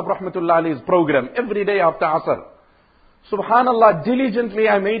Sayyid Khan Sahib Rahmatullah alayhi's program. Every day after Asr. Subhanallah, diligently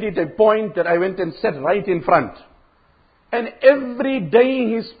I made it a point that I went and sat right in front. And every day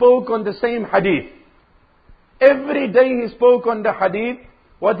he spoke on the same hadith. Every day he spoke on the hadith.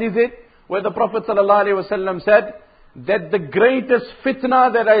 What is it? Where the Prophet ﷺ said that the greatest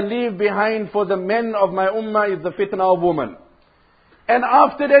fitna that I leave behind for the men of my ummah is the fitna of women. And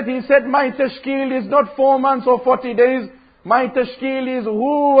after that he said, my tashkil is not 4 months or 40 days. My tashkil is,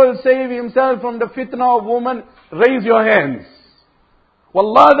 who will save himself from the fitna of woman? Raise your hands.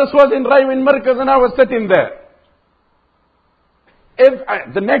 Wallah, this was in Raiwin Markaz and I was sitting there.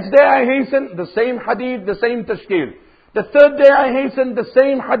 The next day I hastened, the same hadith, the same tashkil. The third day I hastened, the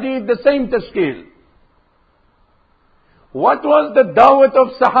same hadith, the same tashkil. What was the dawat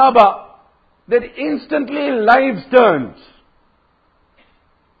of Sahaba? That instantly lives turned.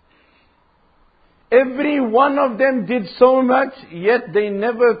 Every one of them did so much, yet they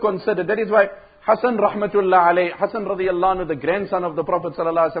never considered. That is why Hasan Rahmatullah alayhi, Hasan radiyallahu anhu, the grandson of the Prophet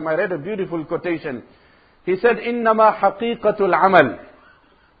sallallahu alaihi wasallam, I read a beautiful quotation. He said, إِنَّمَا حَقِيقَةُ الْعَمَلِ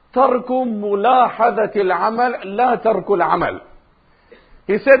تَرْكُ مُلَاحَظَةِ الْعَمَلِ لَا تَرْكُ الْعَمَلِ.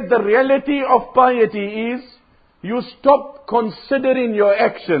 He said, the reality of piety is, you stop considering your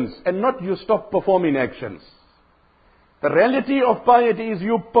actions and not you stop performing actions. The reality of piety is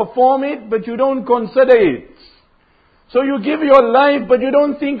you perform it, but you don't consider it. So you give your life, but you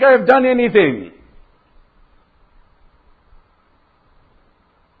don't think I have done anything.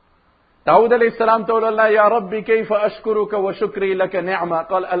 Dawud alayhi salam told Allah, Ya Rabbi, kayfa ashkuruka wa shukri laka ni'ma.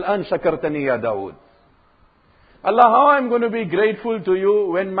 Qal al-an shakartani ya Dawud. Allah, how I'm going to be grateful to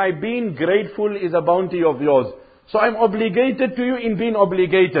you when my being grateful is a bounty of yours. So I'm obligated to you in being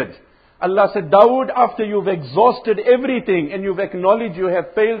obligated. Allah said, Dawood, after you've exhausted everything and you've acknowledged you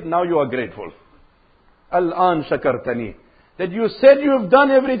have failed, now you are grateful. Al-an shakartani. That you said you've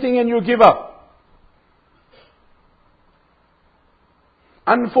done everything and you give up.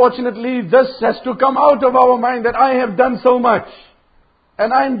 Unfortunately, this has to come out of our mind that I have done so much.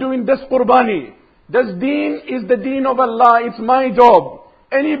 And I'm doing this qurbani. This deen is the deen of Allah. It's my job.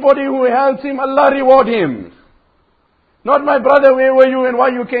 Anybody who helps him, Allah reward him. Not my brother, where were you and why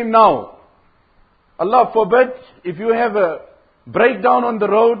you came now? Allah forbid, if you have a breakdown on the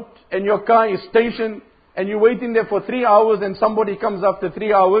road and your car is stationed and you're waiting there for 3 hours and somebody comes after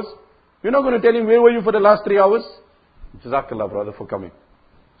 3 hours, you're not going to tell him, where were you for the last 3 hours? Jazakallah, brother, for coming.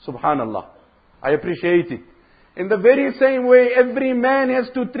 Subhanallah. I appreciate it. In the very same way, every man has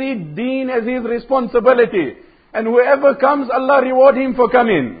to treat deen as his responsibility. And whoever comes, Allah reward him for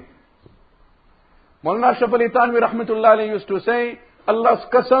coming. Molana Ashraf Ali Thanwi Rahmatullah alayhi used to say, Allah's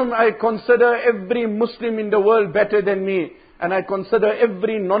qasam, I consider every Muslim in the world better than me. And I consider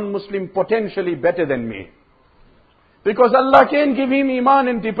every non-Muslim potentially better than me. Because Allah can't give him iman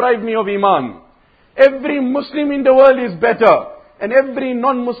and deprive me of iman. Every Muslim in the world is better. And every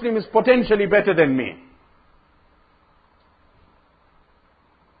non-Muslim is potentially better than me.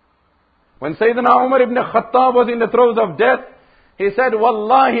 When Sayyidina Umar ibn Khattab was in the throes of death, he said,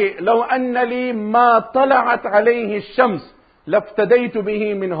 Wallahi, law anna li ma tala'at alayhi shams, laftadaytu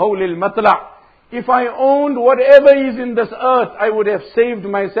bihi min hawli al-matla'. If I owned whatever is in this earth, I would have saved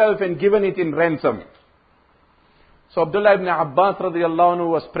myself and given it in ransom. So Abdullah ibn Abbas radiyallahu anhu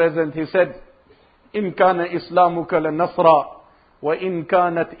was present. He said, In kana islamuka la nasra, wa in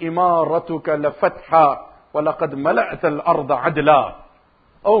kanat imaratuka la fatha, wa laqad mala'ta al-arda adla.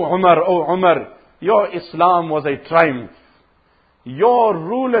 Oh Umar, your Islam was a triumph. Your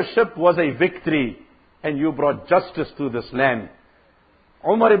rulership was a victory. And you brought justice to this land.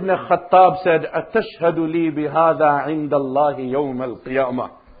 Umar ibn Khattab said, Atashhadu li bihada inda Allahi yawm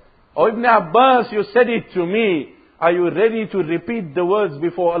al-qiyamah. Oh Ibn Abbas, you said it to me. Are you ready to repeat the words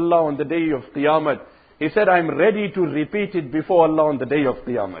before Allah on the day of Qiyamah? He said, I'm ready to repeat it before Allah on the day of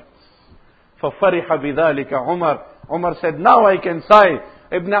Qiyamah. فَفَرِحَ بِذَلِكَ Umar. Umar said, now I can sigh.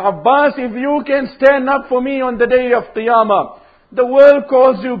 Ibn Abbas, if you can stand up for me on the day of Qiyamah, the world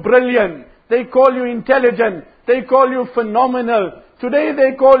calls you brilliant. They call you intelligent. They call you phenomenal. Today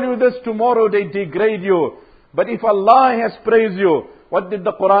they call you this, tomorrow they degrade you. But if Allah has praised you, what did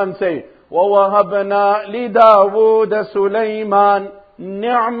the Quran say? وَوَهَبْنَا لِدَاوُودَ سُلَيْمَانَ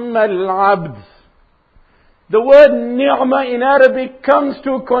نِعْمَ الْعَبْدِ. The word ni'mah in Arabic comes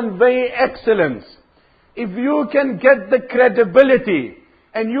to convey excellence. If you can get the credibility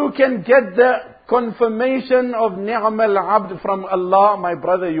and you can get the confirmation of ni'ma al-abd from Allah, my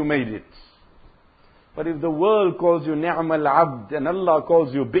brother, you made it. But if the world calls you ni'ma al-abd and Allah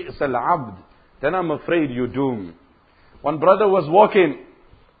calls you bi's al-abd, then I'm afraid you're doomed. One brother was walking.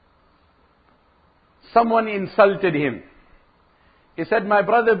 Someone insulted him. He said, my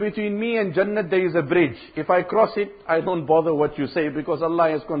brother, between me and Jannah there is a bridge. If I cross it, I don't bother what you say because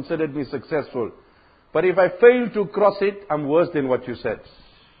Allah has considered me successful. But if I fail to cross it, I'm worse than what you said.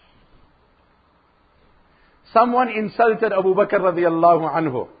 Someone insulted Abu Bakr radiallahu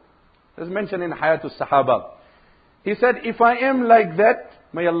anhu. This is mentioned in Hayatul Sahaba. He said, if I am like that,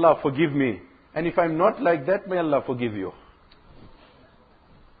 may Allah forgive me. And if I'm not like that, may Allah forgive you.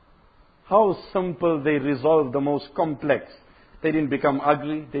 How simple they resolve the most complex. They didn't become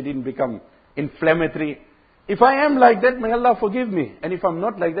ugly. They didn't become inflammatory. If I am like that, may Allah forgive me. And if I'm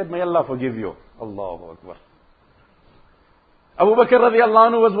not like that, may Allah forgive you. Allahu Akbar. Abu Bakr radiallahu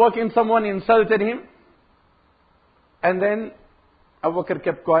anhu was walking, someone insulted him. And then Abu Bakr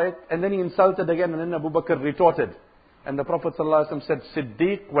kept quiet. And then he insulted again. And then Abu Bakr retorted. And the Prophet ﷺ said,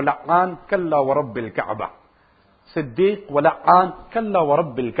 Siddiq wa la'an kalla wa rabbil Ka'bah. Siddiq wa la'an kalla wa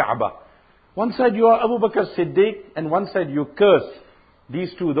rabbil Ka'bah. One side you are Abu Bakr Siddiq and one side you curse.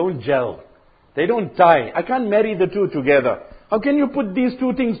 These two don't gel. They don't tie. I can't marry the two together. How can you put these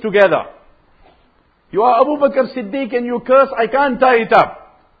two things together? You are Abu Bakr Siddiq and you curse. I can't tie it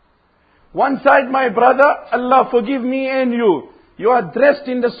up. One side, my brother, Allah forgive me and you. You are dressed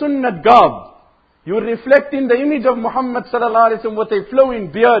in the Sunnat garb. You reflect in the image of Muhammad sallallahu alaihi wasallam with a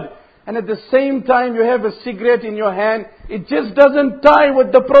flowing beard. And at the same time you have a cigarette in your hand. It just doesn't tie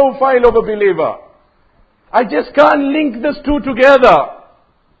with the profile of a believer. I just can't link these two together.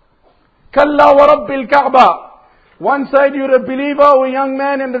 Kalla wa rabbil Ka'bah. One side you're a believer or a young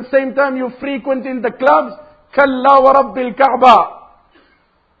man and at the same time you frequent in the clubs. Kalla wa rabbil Ka'bah.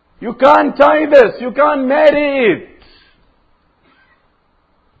 You can't tie this. You can't marry it.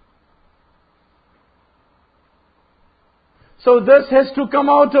 So this has to come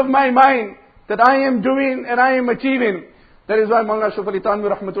out of my mind that I am doing and I am achieving. That is why Molana Suleman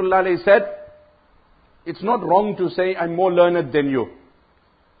Moola Sahib rahmatullah said, it's not wrong to say I'm more learned than you.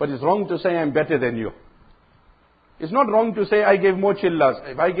 But it's wrong to say I'm better than you. It's not wrong to say I gave more chillas.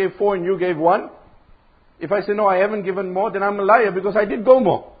 If I gave 4 and you gave 1, if I say no, I haven't given more, then I'm a liar because I did go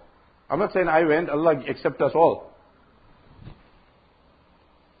more. I'm not saying I went, Allah accept us all.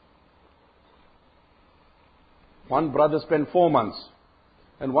 One brother spent 4 months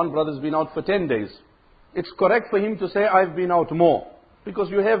and one brother's been out for 10 days. It's correct for him to say I've been out more because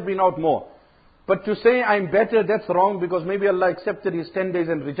you have been out more. But to say I'm better, that's wrong because maybe Allah accepted his 10 days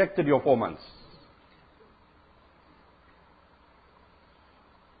and rejected your 4 months.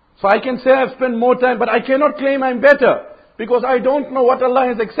 So I can say I've spent more time, but I cannot claim I'm better because I don't know what Allah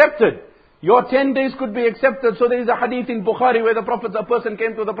has accepted. Your 10 days could be accepted. So there is a hadith in Bukhari where a person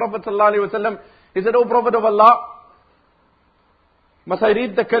came to the Prophet ﷺ. He said, "O Prophet of Allah, must I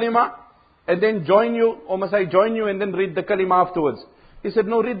read the kalima and then join you, or must I join you and then read the kalima afterwards?" He said,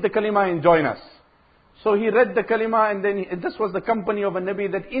 "No, read the kalima and join us." So he read the kalima and then this was the company of a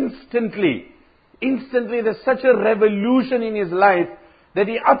Nabi that instantly there's such a revolution in his life that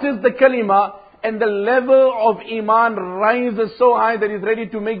he utters the kalima and the level of iman rises so high that he's ready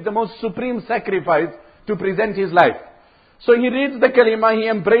to make the most supreme sacrifice to present his life. So he reads the kalima, he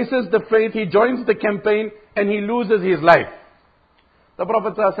embraces the faith, he joins the campaign and he loses his life. The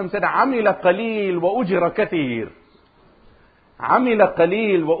Prophet ﷺ said, "Amila qaleel wa ujira kathir." Amila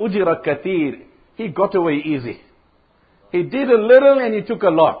qaleel wa ujira kathir. He got away easy. He did a little and he took a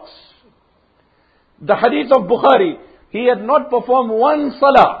lot. The hadith of Bukhari, he had not performed 1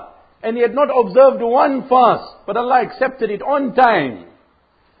 salah and he had not observed 1 fast, but Allah accepted it on time.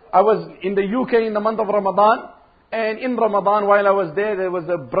 I was in the UK in the month of Ramadan, and in Ramadan while I was there was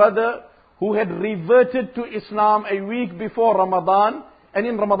a brother who had reverted to Islam a week before Ramadan, and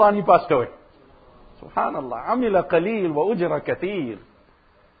in Ramadan he passed away. Subhanallah. Amila qaleel wa ujra kathir.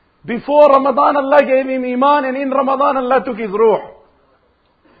 Before Ramadan Allah gave him iman, and in Ramadan Allah took his ruh.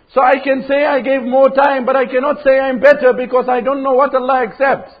 So I can say I gave more time, but I cannot say I'm better because I don't know what Allah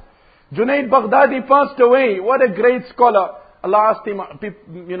accepts. Junaid Baghdadi passed away. What a great scholar. Allah asked him,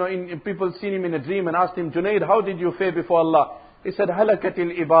 people seen him in a dream and asked him, Junaid, how did you fare before Allah? He said, هلكت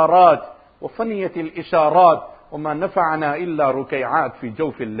الإبارات وفنيت الإشارات وما نفعنا إلا ركيعات في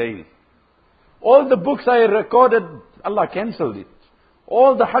جوف الليل. All the books I recorded, Allah cancelled it.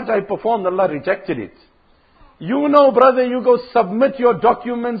 All the Hajj I performed, Allah rejected it. You know, brother, you go submit your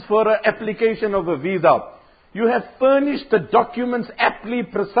documents for an application of a visa. You have furnished the documents aptly,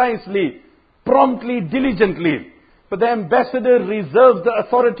 precisely, promptly, diligently. But the ambassador reserves the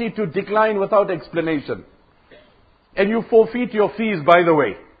authority to decline without explanation. And you forfeit your fees, by the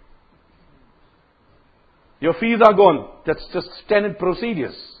way. Your fees are gone. That's just standard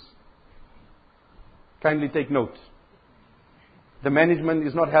procedures. Kindly take note. The management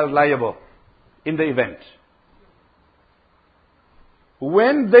is not held liable in the event.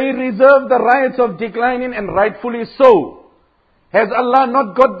 When they reserve the rights of declining, and rightfully so, has Allah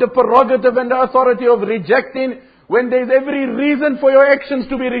not got the prerogative and the authority of rejecting when there is every reason for your actions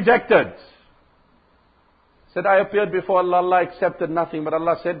to be rejected? Said, I appeared before Allah, Allah accepted nothing, but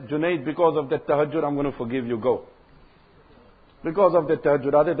Allah said, Junaid, because of that tahajjud, I'm going to forgive you, go. Because of that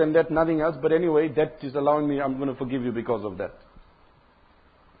tahajjud, other than that, nothing else, but anyway, that is allowing me, I'm going to forgive you because of that.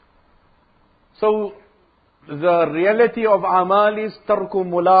 So, the reality of amal is tarku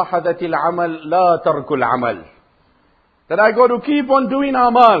mulahadatil amal, la tarkul amal. That I got to keep on doing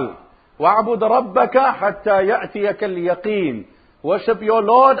amal. وَعْبُدْ رَبَّكَ حَتَّى يَأْتِيَكَ الْيَقِينَ. Worship your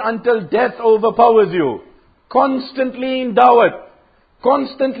Lord until death overpowers you. Constantly in dawat.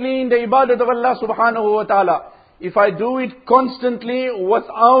 Constantly in the ibadat of Allah subhanahu wa ta'ala. If I do it constantly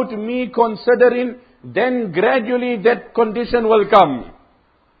without me considering, then gradually that condition will come.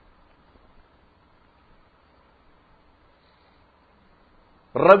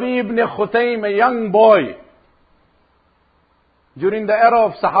 Rabi ibn Khutaym, a young boy, during the era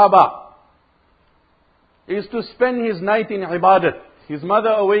of Sahaba, used to spend his night in ibadat. His mother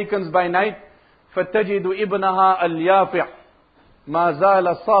awakens by night, فَتَجِدُ إِبْنَهَا الْيَافِعُ مَا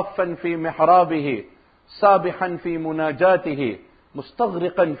زَالَ صَافًا فِي مِحْرَابِهِ سَابِحًا فِي مُنَاجَاتِهِ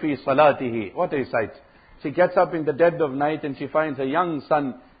مُسْتَغْرِقًا فِي صَلَاتِهِ. What a sight. She gets up in the dead of night and she finds her young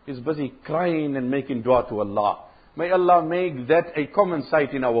son is busy crying and making dua to Allah. May Allah make that a common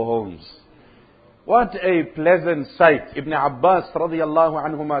sight in our homes. What a pleasant sight. Ibn Abbas radiyallahu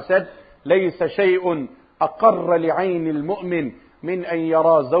anhuma said, لَيْسَ شَيْءٌ أَقَرَّ لِعَيْنِ الْمُؤْمِنِ مِنْ أَنْ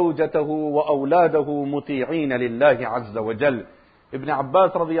يَرَى زَوْجَتَهُ وَأَوْلَادَهُ مُطِيعِينَ لِلَّهِ عَزَّ وَجَلَّ. Ibn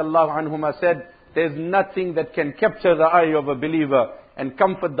Abbas radiyallahu anhuma said, there's nothing that can capture the eye of a believer and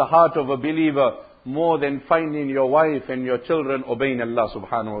comfort the heart of a believer more than finding your wife and your children obeying Allah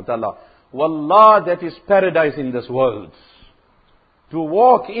subhanahu wa ta'ala. Wallah, that is paradise in this world. To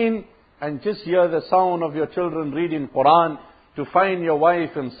walk in and just hear the sound of your children reading Quran, to find your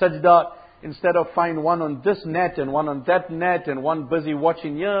wife in sajda, instead of find one on this net and one on that net and one busy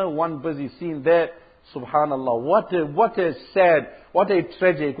watching here, one busy seeing there. Subhanallah, what a sad, what a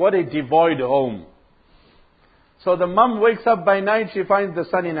tragic, what a devoid home. So the mum wakes up by night, she finds the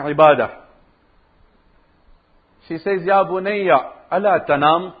son in ibadah. She says, Ya bunayya, ala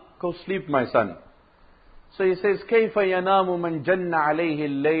tanam, go sleep my son. So he says, كيف ينام من جن عليه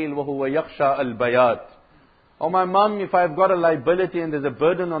الليل وهو يخشى البيات. Oh my mom, if I've got a liability and there's a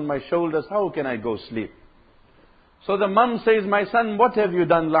burden on my shoulders, how can I go sleep? So the mom says, my son, what have you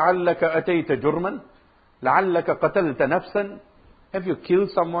done? لعلك أتيت جرما لعلك قتلت نفسا. Have you killed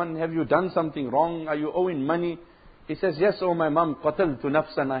someone? Have you done something wrong? Are you owing money? He says, yes, oh my mom, قتلت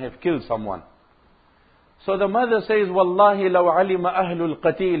نفسا, I have killed someone. So the mother says, والله لو علم أهل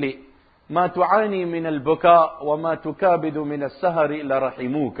القتيل ما تعاني من البكاء وما تكابد من السهر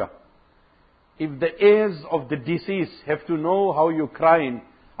لرحموك. If the heirs of the deceased have to know how you're crying,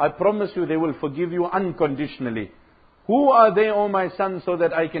 I promise you they will forgive you unconditionally. Who are they, O my son, so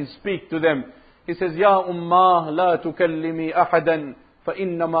that I can speak to them? He says, Ya ummah la tukallimi ahadan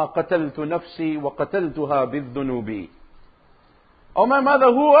فإنما قتلت نفسي وقتلتها بالذنوب. Oh my mother,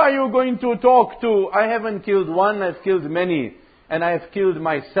 who are you going to talk to? I haven't killed one, I've killed many. And I have killed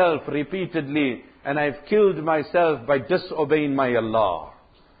myself repeatedly. And I have killed myself by disobeying my Allah.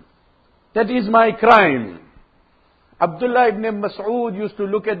 That is my crime. Abdullah ibn Mas'ud used to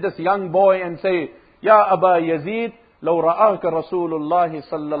look at this young boy and say, Ya Aba Yazid, لو رآك رسول الله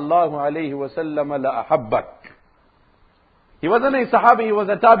صلى الله عليه وسلم لأحبك. He wasn't a Sahabi, he was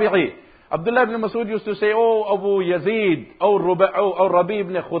a Tabi'i. Abdullah ibn Mas'ud used to say, oh Abu Yazid, oh Rabi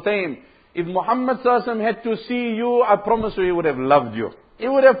ibn Khutaym, if Muhammad sallallahu alaihi wasallam had to see you, I promise you he would have loved you. He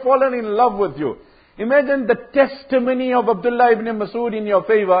would have fallen in love with you. Imagine the testimony of Abdullah ibn Mas'ud in your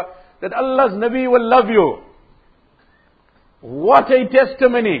favor, that Allah's Nabi will love you. What a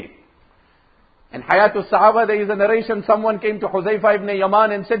testimony. In Hayatul Sahaba, there is a narration, someone came to Huzaifa ibn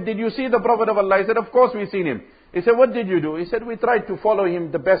Yaman and said, did you see the Prophet of Allah? He said, of course we seen him. He said, what did you do? He said, we tried to follow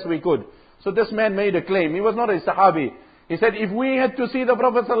him the best we could. So this man made a claim. He was not a Sahabi. He said, if we had to see the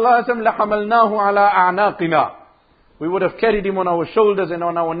Prophet sallallahu alaihi wasallam, لَحَمَلْنَاهُ عَلَىٰ أَعْنَاقِنَا. We would have carried him on our shoulders and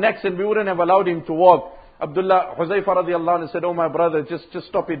on our necks, and we wouldn't have allowed him to walk. Huzaifa radiallahu anhu said, oh my brother, just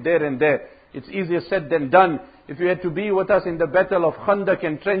stop it there and there. It's easier said than done. If you had to be with us in the battle of Khandak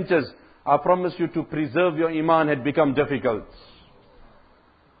and trenches, I promise you to preserve your iman had become difficult.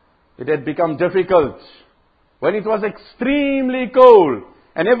 It had become difficult. When it was extremely cold,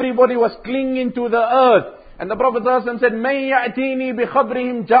 and everybody was clinging to the earth, and the Prophet ﷺ said, مَنْ يَأْتِينِي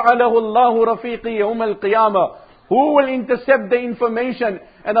بِخَبْرِهِمْ جَعَلَهُ اللَّهُ رَفِيقِي يَوْمَ الْقِيَامَةِ. Who will intercept the information,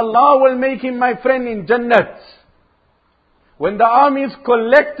 and Allah will make him my friend in Jannat. When the armies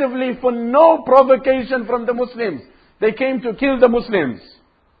collectively, for no provocation from the Muslims, they came to kill the Muslims.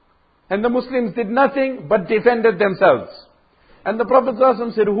 And the Muslims did nothing but defended themselves. And the Prophet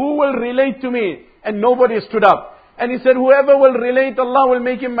ﷺ said, who will relate to me? And nobody stood up. And he said, whoever will relate, Allah will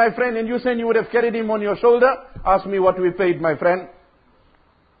make him my friend. And you said you would have carried him on your shoulder? Ask me what we paid, my friend.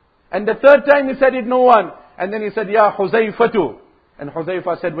 And the third time he said it, no one. And then he said, Ya Huzaifatu. And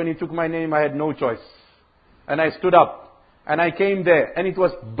Huzaifa said, when he took my name, I had no choice. And I stood up. And I came there. And it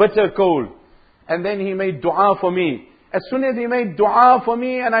was bitter cold. And then he made dua for me. As soon as he made dua for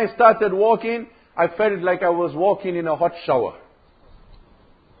me and I started walking, I felt like I was walking in a hot shower.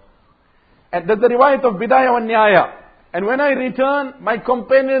 And that's the riwayat of Bidayah wa Nihaya. And when I returned, my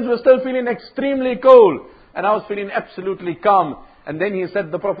companions were still feeling extremely cold. And I was feeling absolutely calm. And then he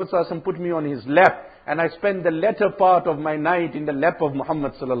said, the Prophet ﷺ put me on his lap. And I spent the latter part of my night in the lap of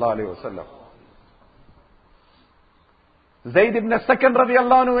Muhammad sallallahu alaihi wasallam. Zayd ibn Sakan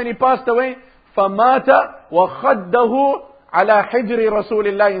radiallahu anhu, when he passed away, فَمَاتَ وَخَدَّهُ عَلَى حِجْرِ رَسُولِ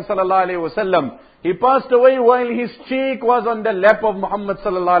اللَّهِ صَلَّى اللَّهُ عَلَيْهِ وَسَلَّمْ. He passed away while his cheek was on the lap of Muhammad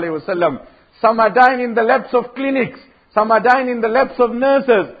sallallahu alaihi wasallam. Some are dying in the laps of clinics. Some are dying in the laps of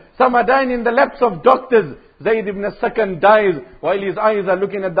nurses. Some are dying in the laps of doctors. Zayd ibn Sakan dies while his eyes are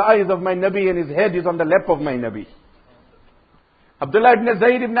looking at the eyes of my Nabi and his head is on the lap of my Nabi. Abdullah ibn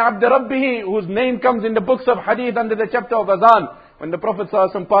Zayd ibn Abd Rabbihi, whose name comes in the books of Hadith under the chapter of Azan, when the Prophet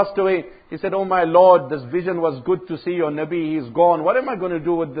ﷺ passed away, he said, oh my Lord, this vision was good to see your Nabi, he's gone. What am I going to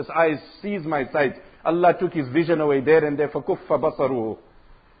do with this eyes? Seize my sight. Allah took his vision away there and there. فَكُفَّ بَصَرُهُ.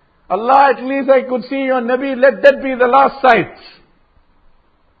 Allah, at least I could see your Nabi, let that be the last sight.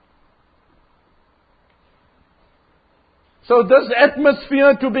 So this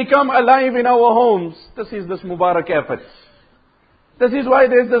atmosphere to become alive in our homes, this is this Mubarak effort. This is why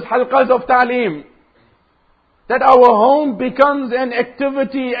there is this halqas of ta'aleem. That our home becomes an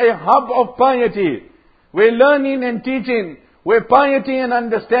activity, a hub of piety. Where learning and teaching, where piety and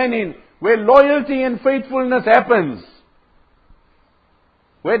understanding, where loyalty and faithfulness happens.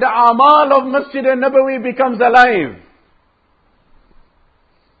 Where the amal of Masjid al-Nabawi becomes alive.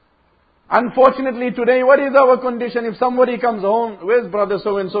 Unfortunately today, what is our condition? If somebody comes home, where's brother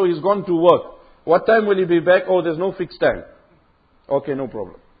so-and-so? He's gone to work. What time will he be back? Oh, there's no fixed time. Okay, no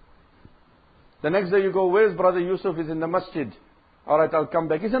problem. The next day you go, where's brother Yusuf? He's in the masjid. Alright, I'll come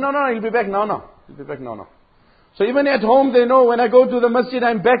back. He said, no, he'll be back now. He'll be back now. So even at home they know, when I go to the masjid,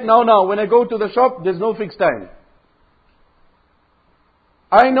 I'm back now. When I go to the shop, there's no fixed time.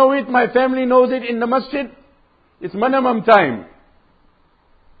 I know it, my family knows it. In the masjid, it's minimum time.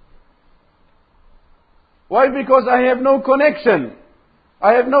 Why? Because I have no connection.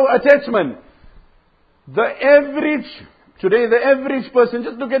 I have no attachment. Today the average person,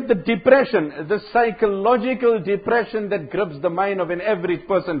 just look at the depression, the psychological depression that grips the mind of an average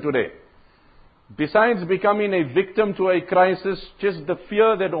person today. Besides becoming a victim to a crisis, just the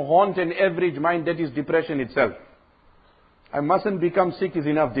fear that haunts an average mind, that is depression itself. I mustn't become sick is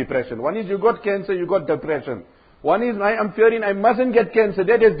enough depression. One is you got cancer, you got depression. One is I'm fearing I mustn't get cancer,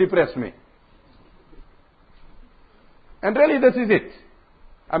 that has depressed me. And really this is it.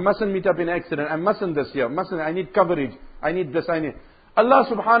 I mustn't meet up in an accident. I mustn't this year. I need coverage. I need this. Allah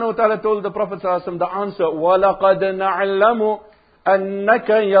subhanahu wa ta'ala told the Prophet sallallahu alaihi wasallam the answer. وَلَقَدْ نَعْلَمُ أَنَّكَ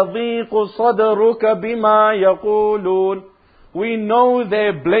يَضِيقُ صَدْرُكَ بِمَا يَقُولُونَ. We know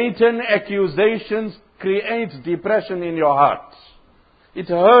their blatant accusations creates depression in your heart. It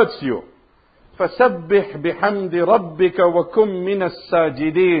hurts you. فَسَبِّحْ بِحَمْدِ رَبِّكَ وَكُمْ مِنَ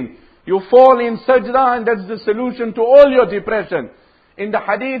السَّاجِدِينَ. You fall in sajda and that's the solution to all your depression. In the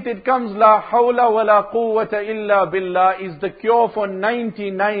hadith it comes, La hawla wa la quwwata illa billah is the cure for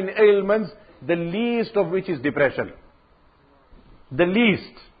 99 ailments the least of which is depression. The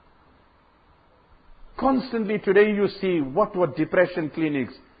least. Constantly today you see what depression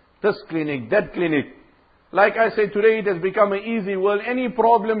clinics, this clinic, that clinic. Like I said, today it has become an easy world. Any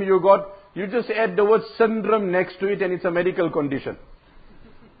problem you got, you just add the word syndrome next to it and it's a medical condition.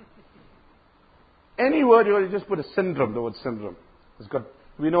 Any word, you just put a syndrome, the word syndrome.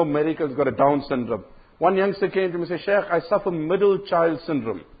 We know America's got a Down syndrome. One youngster came to me and said, Sheikh, I suffer middle child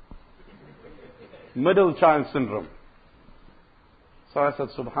syndrome. Middle child syndrome. So I said,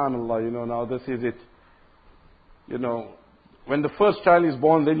 Subhanallah, now this is it. When the first child is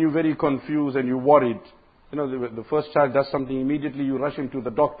born, then you're very confused and you're worried. The first child does something, immediately you rush him to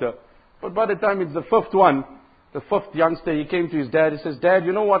the doctor. But by the time it's the fifth one, the fifth youngster, he came to his dad, he says, Dad,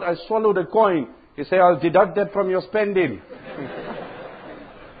 you know what, I swallowed a coin. He said, I'll deduct that from your spending.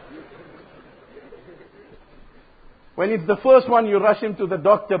 When it's the first one, you rush him to the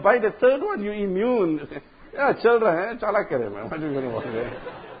doctor. By the third one, you're immune. Yeah, children, chala kare man. What are you going to want?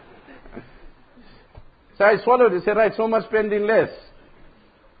 So I swallowed. He said, right, so much spending less.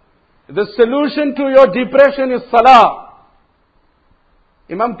 The solution to your depression is salah.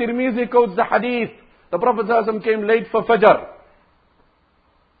 Imam Tirmizi quotes the hadith. The Prophet ﷺ came late for Fajr.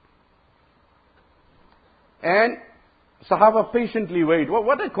 And Sahaba patiently wait.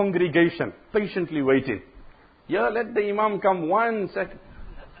 What a congregation. Patiently waiting. Yeah, let the Imam come 1 second.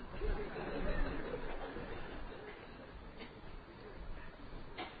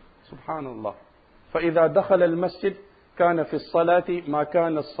 Subhanallah. فَإِذَا دَخَلَ الْمَسْجِدِ كَانَ فِي الصَّلَاةِ مَا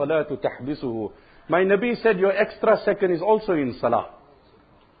كَانَ الصَّلَاةُ تَحْبِسُهُ. My Nabi said your extra second is also in salah.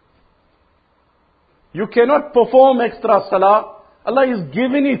 You cannot perform extra salah. Allah is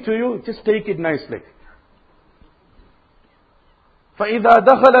giving it to you. Just take it nicely. فَإِذَا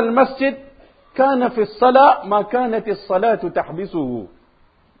دَخَلَ الْمَسْجِدِ كَانَ فِي الصَّلَاةِ مَا كَانَتِ الصَّلَاةُ تَحْبِسُهُ.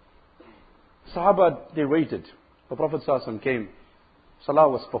 Sahaba, they waited. The Prophet ﷺ came. Salah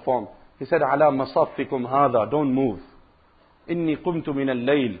was performed. He said, عَلَى مَصَفِّكُمْ هَذَا. Don't move. إِنِّي قُمْتُ مِنَ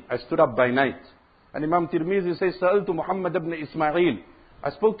اللَّيْلِ. I stood up by night. And Imam Tirmizi says, سَأَلْتُ Muhammad ibn Ismail.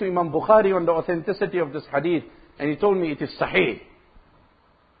 I spoke to Imam Bukhari on the authenticity of this hadith. And he told me it is sahih.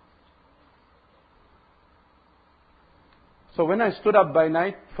 So when I stood up by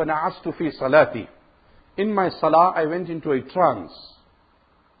night, فَنَعَسْتُ فِي صَلَاتِي. In my salah, I went into a trance.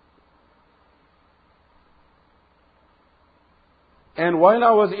 And while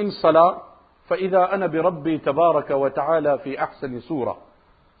I was in salah, فَإِذَا أَنَا بِرَبِّي تَبَارَكَ وَتَعَالَى فِي أَحْسَنِ سُورَةٍ.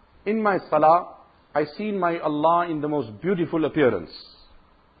 In my salah, I seen my Allah in the most beautiful appearance.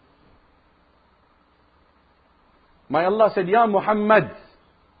 My Allah said, Ya Muhammad,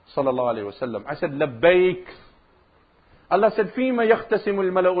 sallallahu alayhi wa sallam. I said, Labbaik. Allah said, فِيمَ يَخْتَسِمُ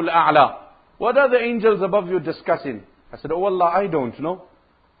الْمَلَأُ الْأَعْلَى. What are the angels above you discussing? I said, oh Allah, I don't know.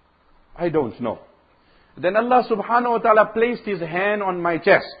 I don't know. Then Allah subhanahu wa ta'ala placed His hand on my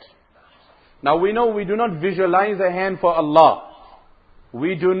chest. Now we know we do not visualize a hand for Allah.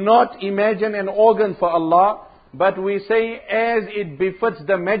 We do not imagine an organ for Allah. But we say as it befits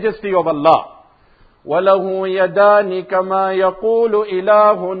the majesty of Allah. وَلَهُ يَدَانِ كَمَا يَقُولُ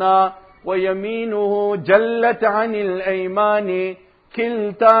إِلَهُنَا وَيَمِينُهُ جَلَّتْ عَنِ الْأَيْمَانِ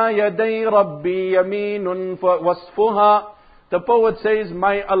كِلْتَا يَدَيْ رَبِّي يَمِينٌ وَصْفُهَا. The poet says,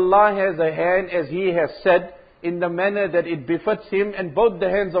 my Allah has a hand as He has said, in the manner that it befits Him, and both the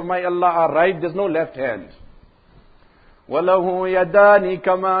hands of my Allah are right, there's no left hand. وَلَهُ يَدَانِ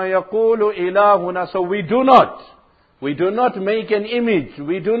كَمَا يَقُولُ إِلَهُنَا. So we do not make an image,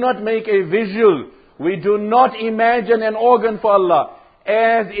 we do not make a visual, we do not imagine an organ for Allah.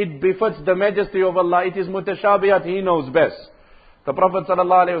 As it befits the majesty of Allah, it is mutashabihat, He knows best. The Prophet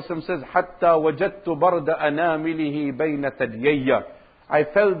ﷺ says, حَتَّى وَجَدْتُ بَرْدَ أَنَامِلِهِ بَيْنَ ثَدْيَيَّ. I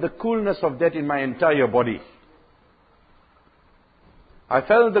felt the coolness of that in my entire body. I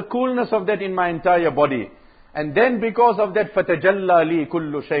felt the coolness of that in my entire body. And then because of that, فَتَجَلَّى لِي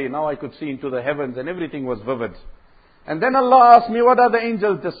كُلُّ شَيْءٍ. Now I could see into the heavens and everything was vivid. And then Allah asked me, what are the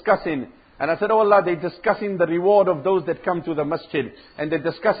angels discussing? And I said, oh Allah, they're discussing the reward of those that come to the masjid. And they're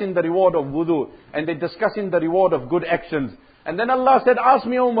discussing the reward of wudu. And they're discussing the reward of good actions. And then Allah said, ask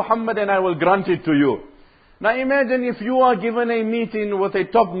me, O Muhammad, and I will grant it to you. Now imagine if you are given a meeting with a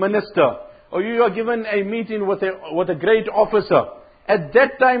top minister. Or you are given a meeting with a great officer. At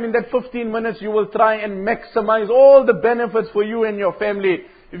that time, in that 15 minutes, you will try and maximize all the benefits for you and your family.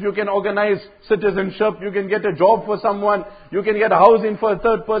 If you can organize citizenship, you can get a job for someone, you can get housing for a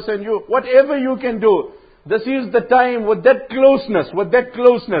third person, whatever you can do. This is the time with that closeness,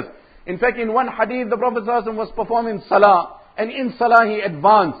 In fact, in one hadith, the Prophet ﷺ was performing salah, and in salah he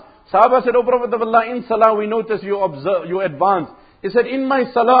advanced. Sahaba said, O Prophet of Allah, in salah we notice you advance. He said, in my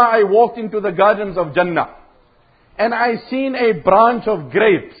salah I walked into the gardens of Jannah and I seen a branch of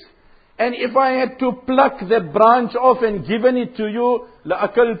grapes. And if I had to pluck that branch off and given it to you,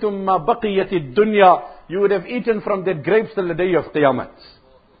 لَأَكَلْتُمْ مَا بَقِيَتِ الدُّنْيَا, you would have eaten from that grapes till the day of Qiyamah.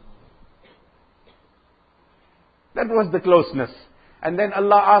 That was the closeness. And then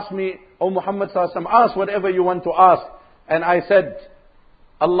Allah asked me, O Muhammad sallallahu alaihi wasallam, ask whatever you want to ask. And I said,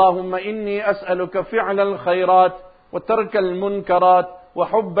 Allahumma inni as'aluka fi'la al-khayrat wa tarka al-munkarat wa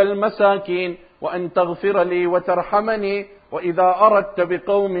hubba al-masakin wa an taghfira li wa tarhamani wa idha aradta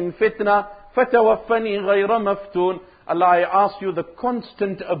biqawmin fitna fatawaffani ghayra maftun. Allah, I ask you the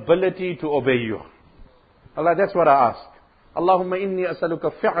constant ability to obey you. Allah, that's what I ask. Allahumma inni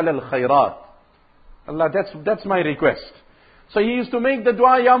as'aluka fi'la al-khayrat. Allah, that's my request. So he used to make the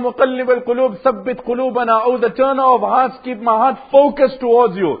dua, Ya muqallib al-qulub, thabbit qulubana, oh the turner of hearts, keep my heart focused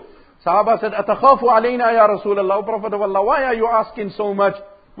towards you. Sahaba said, Atakhafu alayna ya Rasulallah, O Prophet of Allah, why are you asking so much?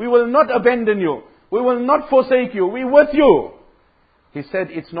 We will not abandon you. We will not forsake you. We with you. He said,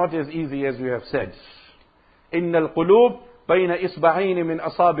 it's not as easy as you have said. Inna al-qulub bayna isba'in min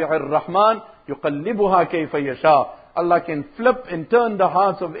asabi' ar-Rahman, yuqallibuha kayfa yasha. Allah can flip and turn the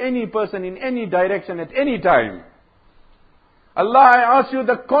hearts of any person in any direction at any time. Allah, I ask you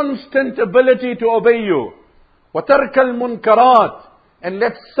the constant ability to obey you. وَتَرْكَ الْمُنْكَرَاتِ, and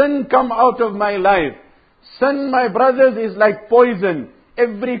let sin come out of my life. Sin, my brothers, is like poison.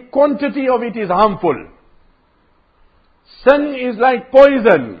 Every quantity of it is harmful. Sin is like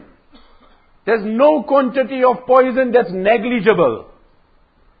poison. There's no quantity of poison that's negligible.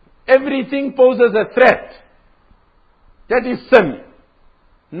 Everything poses a threat. That is sin.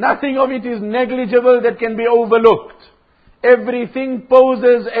 Nothing of it is negligible that can be overlooked. Everything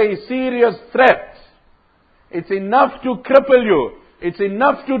poses a serious threat. It's enough to cripple you. It's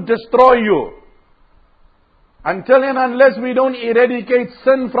enough to destroy you. Until and unless we don't eradicate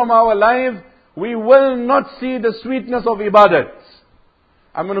sin from our lives, we will not see the sweetness of ibadat.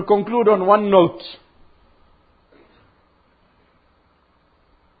 I'm going to conclude on one note.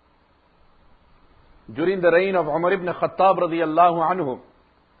 During the reign of Umar ibn Khattab radiyallahu anhu,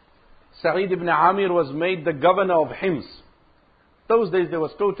 Sa'id ibn Amir was made the governor of Hims. Those days there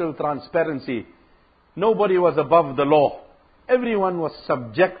was total transparency. Nobody was above the law. Everyone was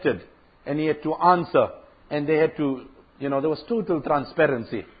subjected and he had to answer. And they had to, there was total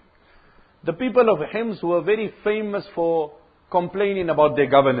transparency. The people of Hims were very famous for complaining about their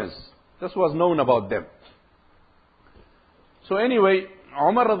governors. This was known about them. So anyway,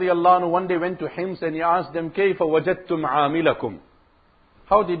 Umar radiallahu anhu one day went to Hims and he asked them, كَيْفَ وَجَدْتُمْ عَامِلَكُمْ?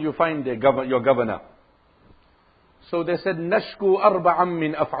 How did you find your governor? So they said, نَشْكُوا أَرْبَعًا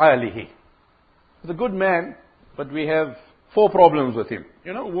مِّنْ أَفْعَالِهِ. He's a good man, but we have 4 problems with him.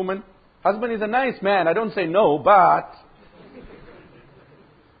 Woman, husband is a nice man, I don't say no, but...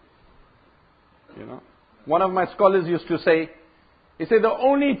 One of my scholars used to say, he said the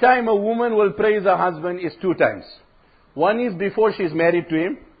only time a woman will praise her husband is 2 times. One is before she's married to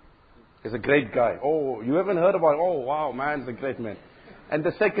him. He's a great guy. Oh, you haven't heard about, oh wow, man, he's a great man. And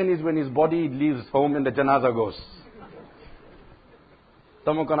the second is when his body leaves home and the janaza goes.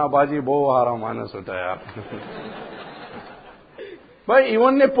 Tamukana baji bo haram manas hota yaar. Bhai,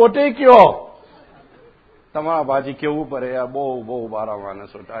 even ne pote kyo? Tamara baji kyo upar hai yaar, bo haram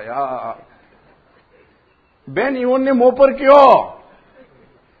manas hota yaar. Ben, even ne mo par kyo?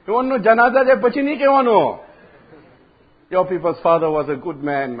 Even no janaza je pachi nahi kehwano. Your people's father was a good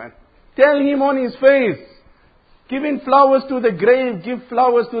man. Tell him on his face. Giving flowers to the grave, give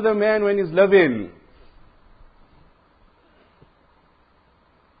flowers to the man when he's living.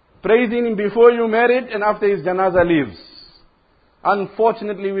 Praising him before you married and after his janaza leaves.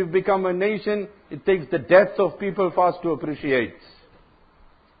 Unfortunately, we've become a nation, it takes the deaths of people for us to appreciate.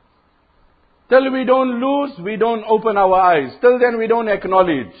 Till we don't lose, we don't open our eyes. Till then, we don't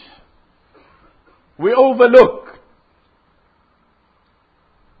acknowledge. We overlook.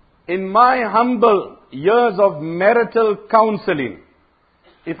 In my humble years of marital counseling,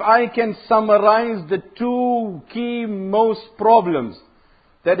 if I can summarize the 2 key most problems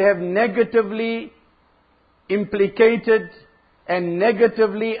that have negatively implicated and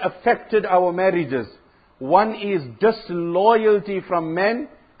negatively affected our marriages, one is disloyalty from men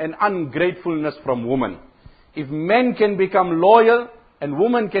and ungratefulness from women. If men can become loyal and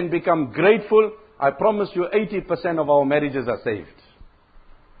women can become grateful, I promise you 80% of our marriages are saved.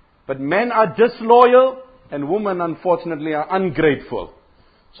 But men are disloyal and women unfortunately are ungrateful.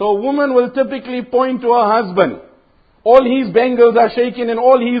 So a woman will typically point to her husband. All his bangles are shaking and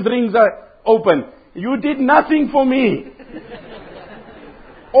all his rings are open. You did nothing for me.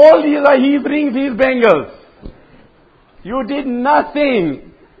 All these are his rings, his bangles. You did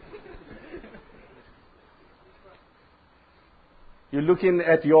nothing. You're looking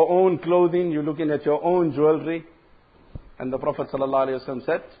at your own clothing, you're looking at your own jewelry. And the Prophet ﷺ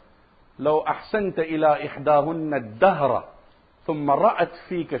said, لو أحسنت إلى إحداهن الدهر ثم رأت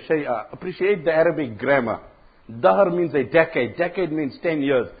فيك شيئا. Appreciate the Arabic grammar. Dahr means a decade. Decade means 10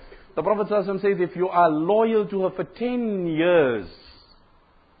 years. The Prophet ﷺ says, if you are loyal to her for 10 years,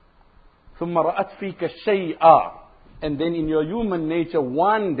 ثم رأت فيك شيئا, and then in your human nature,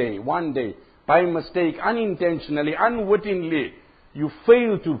 one day, by mistake, unintentionally, unwittingly, you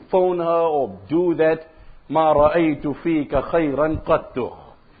fail to phone her or do that, ما رأيت فيك خيرا قط.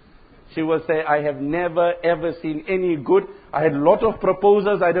 She will say, I have never ever seen any good. I had a lot of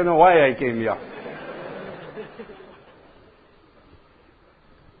proposals, I don't know why I came here.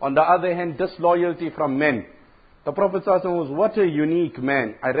 On the other hand, disloyalty from men. The Prophet ﷺ was what a unique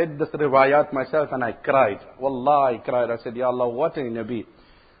man. I read this riwayat myself and I cried. Wallah, I cried. I said, Ya Allah, what a Nabi.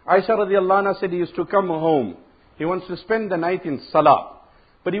 Aisha radiallahu anha said he used to come home. He wants to spend the night in Salah.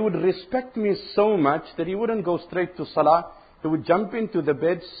 But he would respect me so much that he wouldn't go straight to Salah. He would jump into the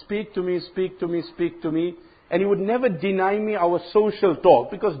bed, speak to me, speak to me, speak to me. And he would never deny me our social talk.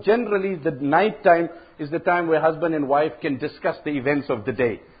 Because generally the night time is the time where husband and wife can discuss the events of the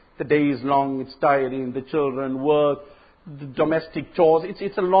day. The day is long, it's tiring, the children, work, the domestic chores.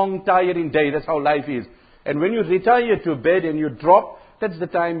 It's a long, tiring day. That's how life is. And when you retire to bed and you drop, that's the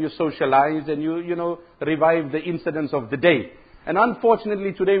time you socialize and you revive the incidents of the day. And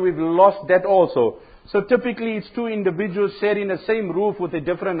unfortunately today we've lost that also. So typically it's two individuals sharing the same roof with a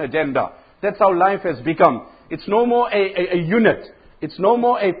different agenda. That's how life has become. It's no more a unit. It's no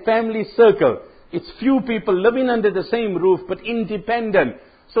more a family circle. It's few people living under the same roof but independent.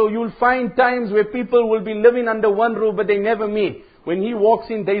 So you'll find times where people will be living under one roof but they never meet. When he walks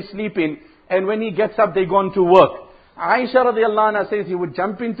in, they sleep in. And when he gets up, they gone to work. Aisha radiallahu anha says he would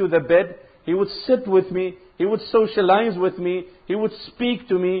jump into the bed. He would sit with me. He would socialize with me. He would speak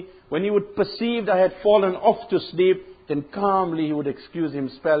to me. When he would perceive I had fallen off to sleep, then calmly he would excuse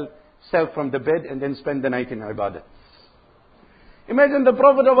himself from the bed and then spend the night in ibadat. Imagine the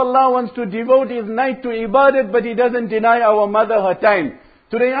Prophet of Allah wants to devote his night to ibadat, but he doesn't deny our mother her time.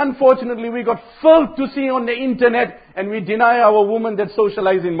 Today, unfortunately, we got filth to see on the internet and we deny our woman that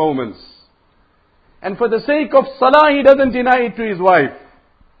socializing moments. And for the sake of salah, he doesn't deny it to his wife.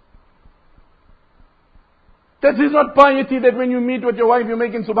 That is not piety that when you meet with your wife, you're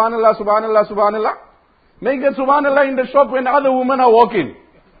making subhanallah, subhanallah, subhanallah. Make that subhanallah in the shop when other women are walking.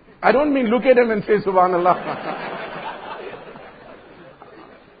 I don't mean look at them and say subhanallah.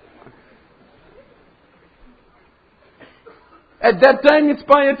 At that time it's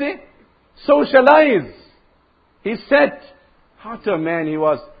piety. Socialize. He said, what a man he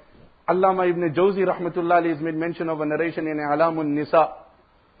was. Allama ibn Jawzi rahmatullah alayhi has made mention of a narration in Alamun Nisa.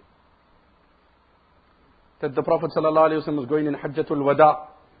 That the Prophet sallallahu alayhi wa sallam was going in Hajjatul Wada.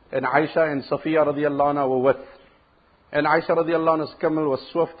 And Aisha and Safiya radiallahu anha were with. And Aisha radiallahu anha's camel was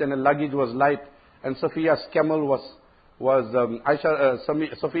swift and her luggage was light. And Safiya's camel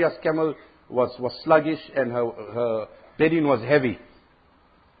Safiya's camel was sluggish and her bedding was heavy.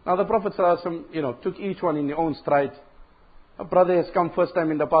 Now the Prophet ﷺ, took each one in their own stride. A brother has come first time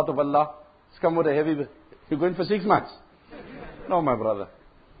in the path of Allah. He's come with a heavy... You're going for 6 months? No, my brother.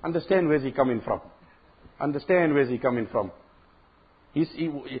 Understand where's he coming from. Understand where's he coming from. He's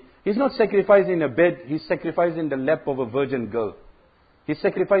not sacrificing a bed. He's sacrificing the lap of a virgin girl. He's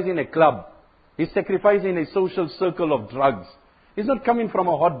sacrificing a club. He's sacrificing a social circle of drugs. He's not coming from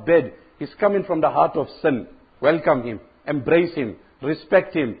a hot bed. He's coming from the heart of sin. Welcome him. Embrace him.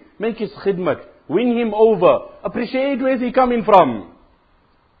 Respect him. Make his khidmat. Win him over. Appreciate where is he coming from.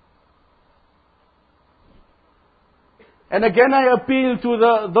 And again I appeal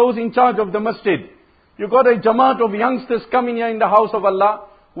to those in charge of the masjid. You got a jamaat of youngsters coming here in the house of Allah.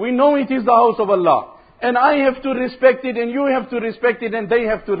 We know it is the house of Allah. And I have to respect it and you have to respect it and they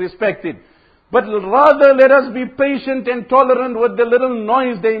have to respect it. But rather let us be patient and tolerant with the little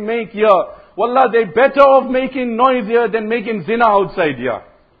noise they make here. Wallah, they're better off making noise here than making zina outside here.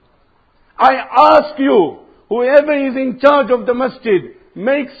 I ask you, whoever is in charge of the masjid,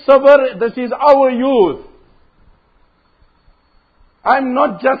 make sabr, this is our youth. I'm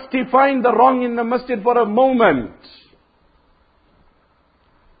not justifying the wrong in the masjid for a moment.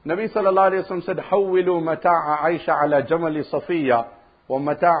 Nabi sallallahu alayhi wa sallam said, حَوِّلُوا مَتَاعَ عَيْشَ عَلَى جَمَلِ صَفِيَّةِ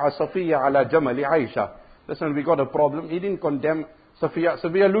وَمَتَاعَ صَفِيَّةَ عَلى جَمَلِ عَيْشَةِ. Listen, we got a problem. He didn't condemn Safiya.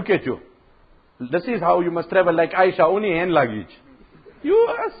 Safiya, look at you. This is how you must travel like Aisha, only hand luggage. You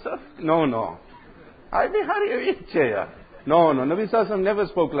are... No. I be hurry. No. Nabi sallallahu alayhi wa sallam never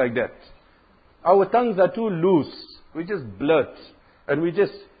spoke like that. Our tongues are too loose. We just blurt. And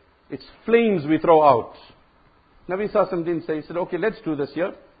it's flames we throw out. Nabi Sallallahu didn't say, he said, okay, let's do this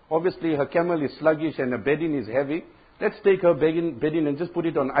here. Obviously her camel is sluggish and her bedding is heavy. Let's take her bedding and just put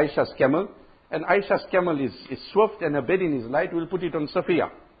it on Aisha's camel. And Aisha's camel is swift and her bedding is light. We'll put it on Safiya.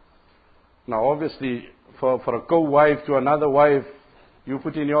 Now obviously, for a co-wife to another wife, you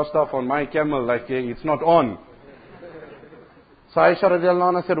put in your stuff on my camel like it's not on. So Aisha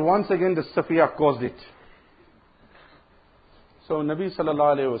radiallahu anha said, once again the Safiya caused it. So Nabi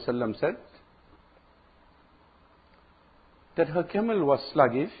sallallahu alayhi wasallam said that her camel was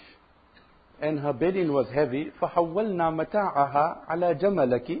sluggish and her bedding was heavy. فَحَوَّلْنَا مَتَاعَهَا عَلَى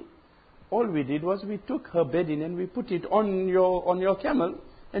جَمَلَكِ. All we did was we took her bedding and we put it on your camel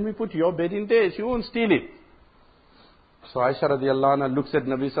and we put your bedding there. She won't steal it. So Aisha radiallahu anha looks at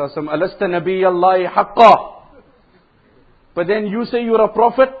Nabi sallallahu alayhi wa sallam, أَلَسْتَ نَبِيَّ اللَّهِ حَقًّا. But then you say you're a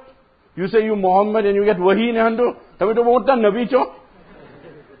prophet, you say you Muhammad and you get wahi in hand. So Nabi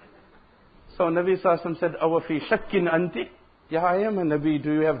sallallahu alayhi wa sallam said, أَوَ فِي شَكٍّ أَنْتِ. Yeah, I am a Nabi.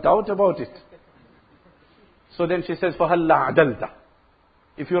 Do you have doubt about it? So then she says, فَهَلَّا عَدَلْتَ.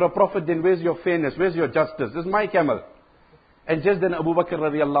 If you're a prophet, then where's your fairness? Where's your justice? This is my camel. And just then Abu Bakr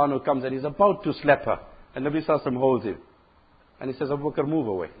radiallahu anhu comes and he's about to slap her. And Nabi sallallahu alayhi wa sallam holds him. And he says, Abu Bakr, move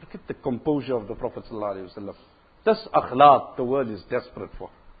away. Look at the composure of the Prophet sallallahu alayhi wa sallam. This akhlaq, the world is desperate for.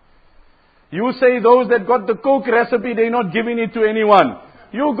 You say those that got the Coke recipe, they're not giving it to anyone.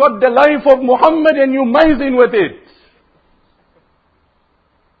 You got the life of Muhammad and you mizing with it.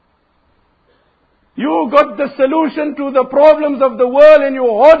 You got the solution to the problems of the world and you're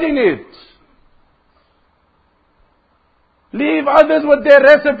hoarding it. Leave others with their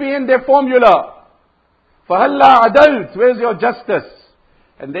recipe and their formula. فَهَلَّا عَدَلْتَ. Where's your justice?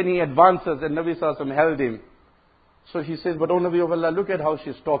 And then he advances and Nabi sallallahu alayhi wa sallam held him. So he says, but oh Nabi of Allah, look at how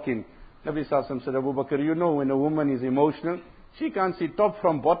she's talking. Nabi sallallahu alayhi wa sallam said, Abu Bakr, you know when a woman is emotional, she can't see top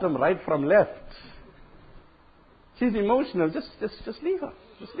from bottom, right from left. She's emotional. Just leave her.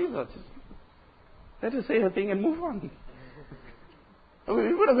 Just leave her. Let her say her thing and move on.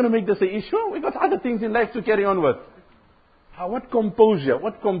 We're not going to make this an issue. We've got other things in life to carry on with. What composure.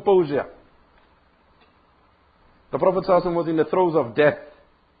 What composure. The Prophet ﷺ was in the throes of death.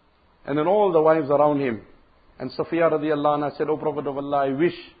 And then all the wives around him. And Safiya radiallahu anha said, O Prophet of Allah, I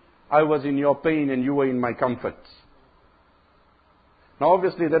wish I was in your pain and you were in my comfort. Now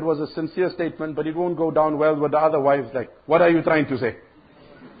obviously that was a sincere statement, but it won't go down well with the other wives like, what are you trying to say?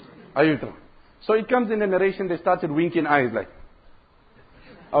 Are you trying? So it comes in the narration, they started winking eyes like,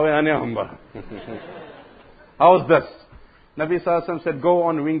 how's this? Nabi sallallahu alayhi wa sallam said, go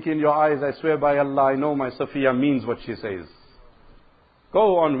on winking your eyes, I swear by Allah, I know my Safiya means what she says.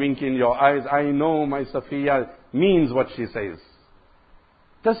 Go on winking your eyes, I know my Safiya means what she says.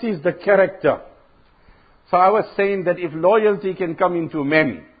 This is the character. So I was saying that if loyalty can come into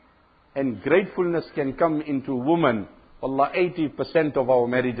men, and gratefulness can come into women, Allah, 80% of our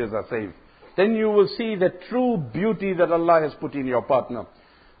marriages are saved. Then you will see the true beauty that Allah has put in your partner.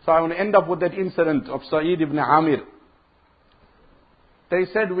 So I want to end up with that incident of Sa'id ibn Amir. They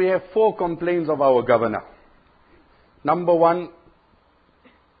said we have 4 complaints of our governor. Number 1,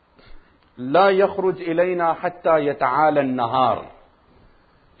 لا يخرج إلينا حتى يتعالى النهار.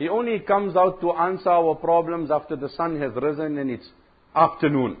 He only comes out to answer our problems after the sun has risen and it's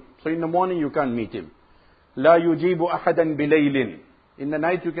afternoon. So in the morning you can't meet him. لا يجيب أحدا بليل. In the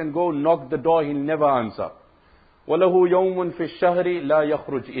night you can go knock the door, he'll never answer. وله يوم في الشهر لا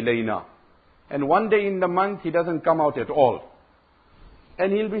يخرج إلينا. And one day in the month he doesn't come out at all.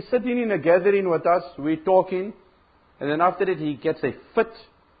 And he'll be sitting in a gathering with us, we're talking, and then after that he gets a fit,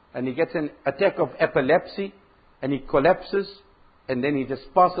 and he gets an attack of epilepsy, and he collapses, and then he just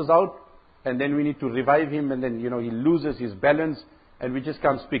passes out, and then we need to revive him, and then, he loses his balance, and we just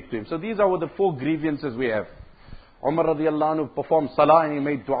can't speak to him. So these are the 4 grievances we have. Umar radiallahu anhu performed salah and he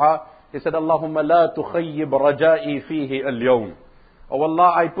made dua. He said, Allahumma la tukhayyib raja'i fihi al-yawm. Oh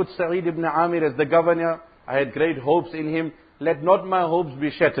Allah, I put Sa'id ibn Amir as the governor. I had great hopes in him. Let not my hopes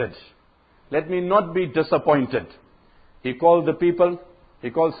be shattered. Let me not be disappointed. He called the people. He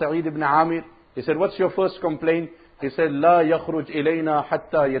called Sa'id ibn Amir. He said, what's your first complaint? He said, La yakhruj ilayna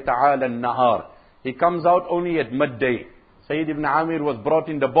hatta yata'ala an-nahar. He comes out only at midday. Sa'id ibn Amir was brought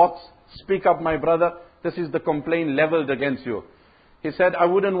in the box. Speak up, my brother. This is the complaint leveled against you. He said, I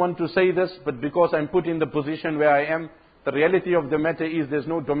wouldn't want to say this, but because I'm put in the position where I am, the reality of the matter is there's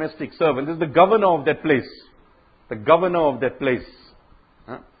no domestic servant. This is the governor of that place. The governor of that place.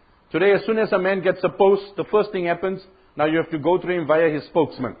 Today, as soon as a man gets a post, the first thing happens, now you have to go through him via his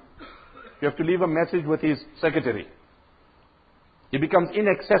spokesman. You have to leave a message with his secretary. He becomes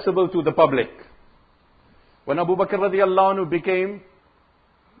inaccessible to the public. When Abu Bakr radiallahu anhu became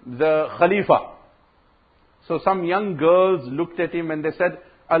the Khalifa, so some young girls looked at him and they said,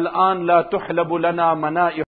 Al-an la tuhlabu lana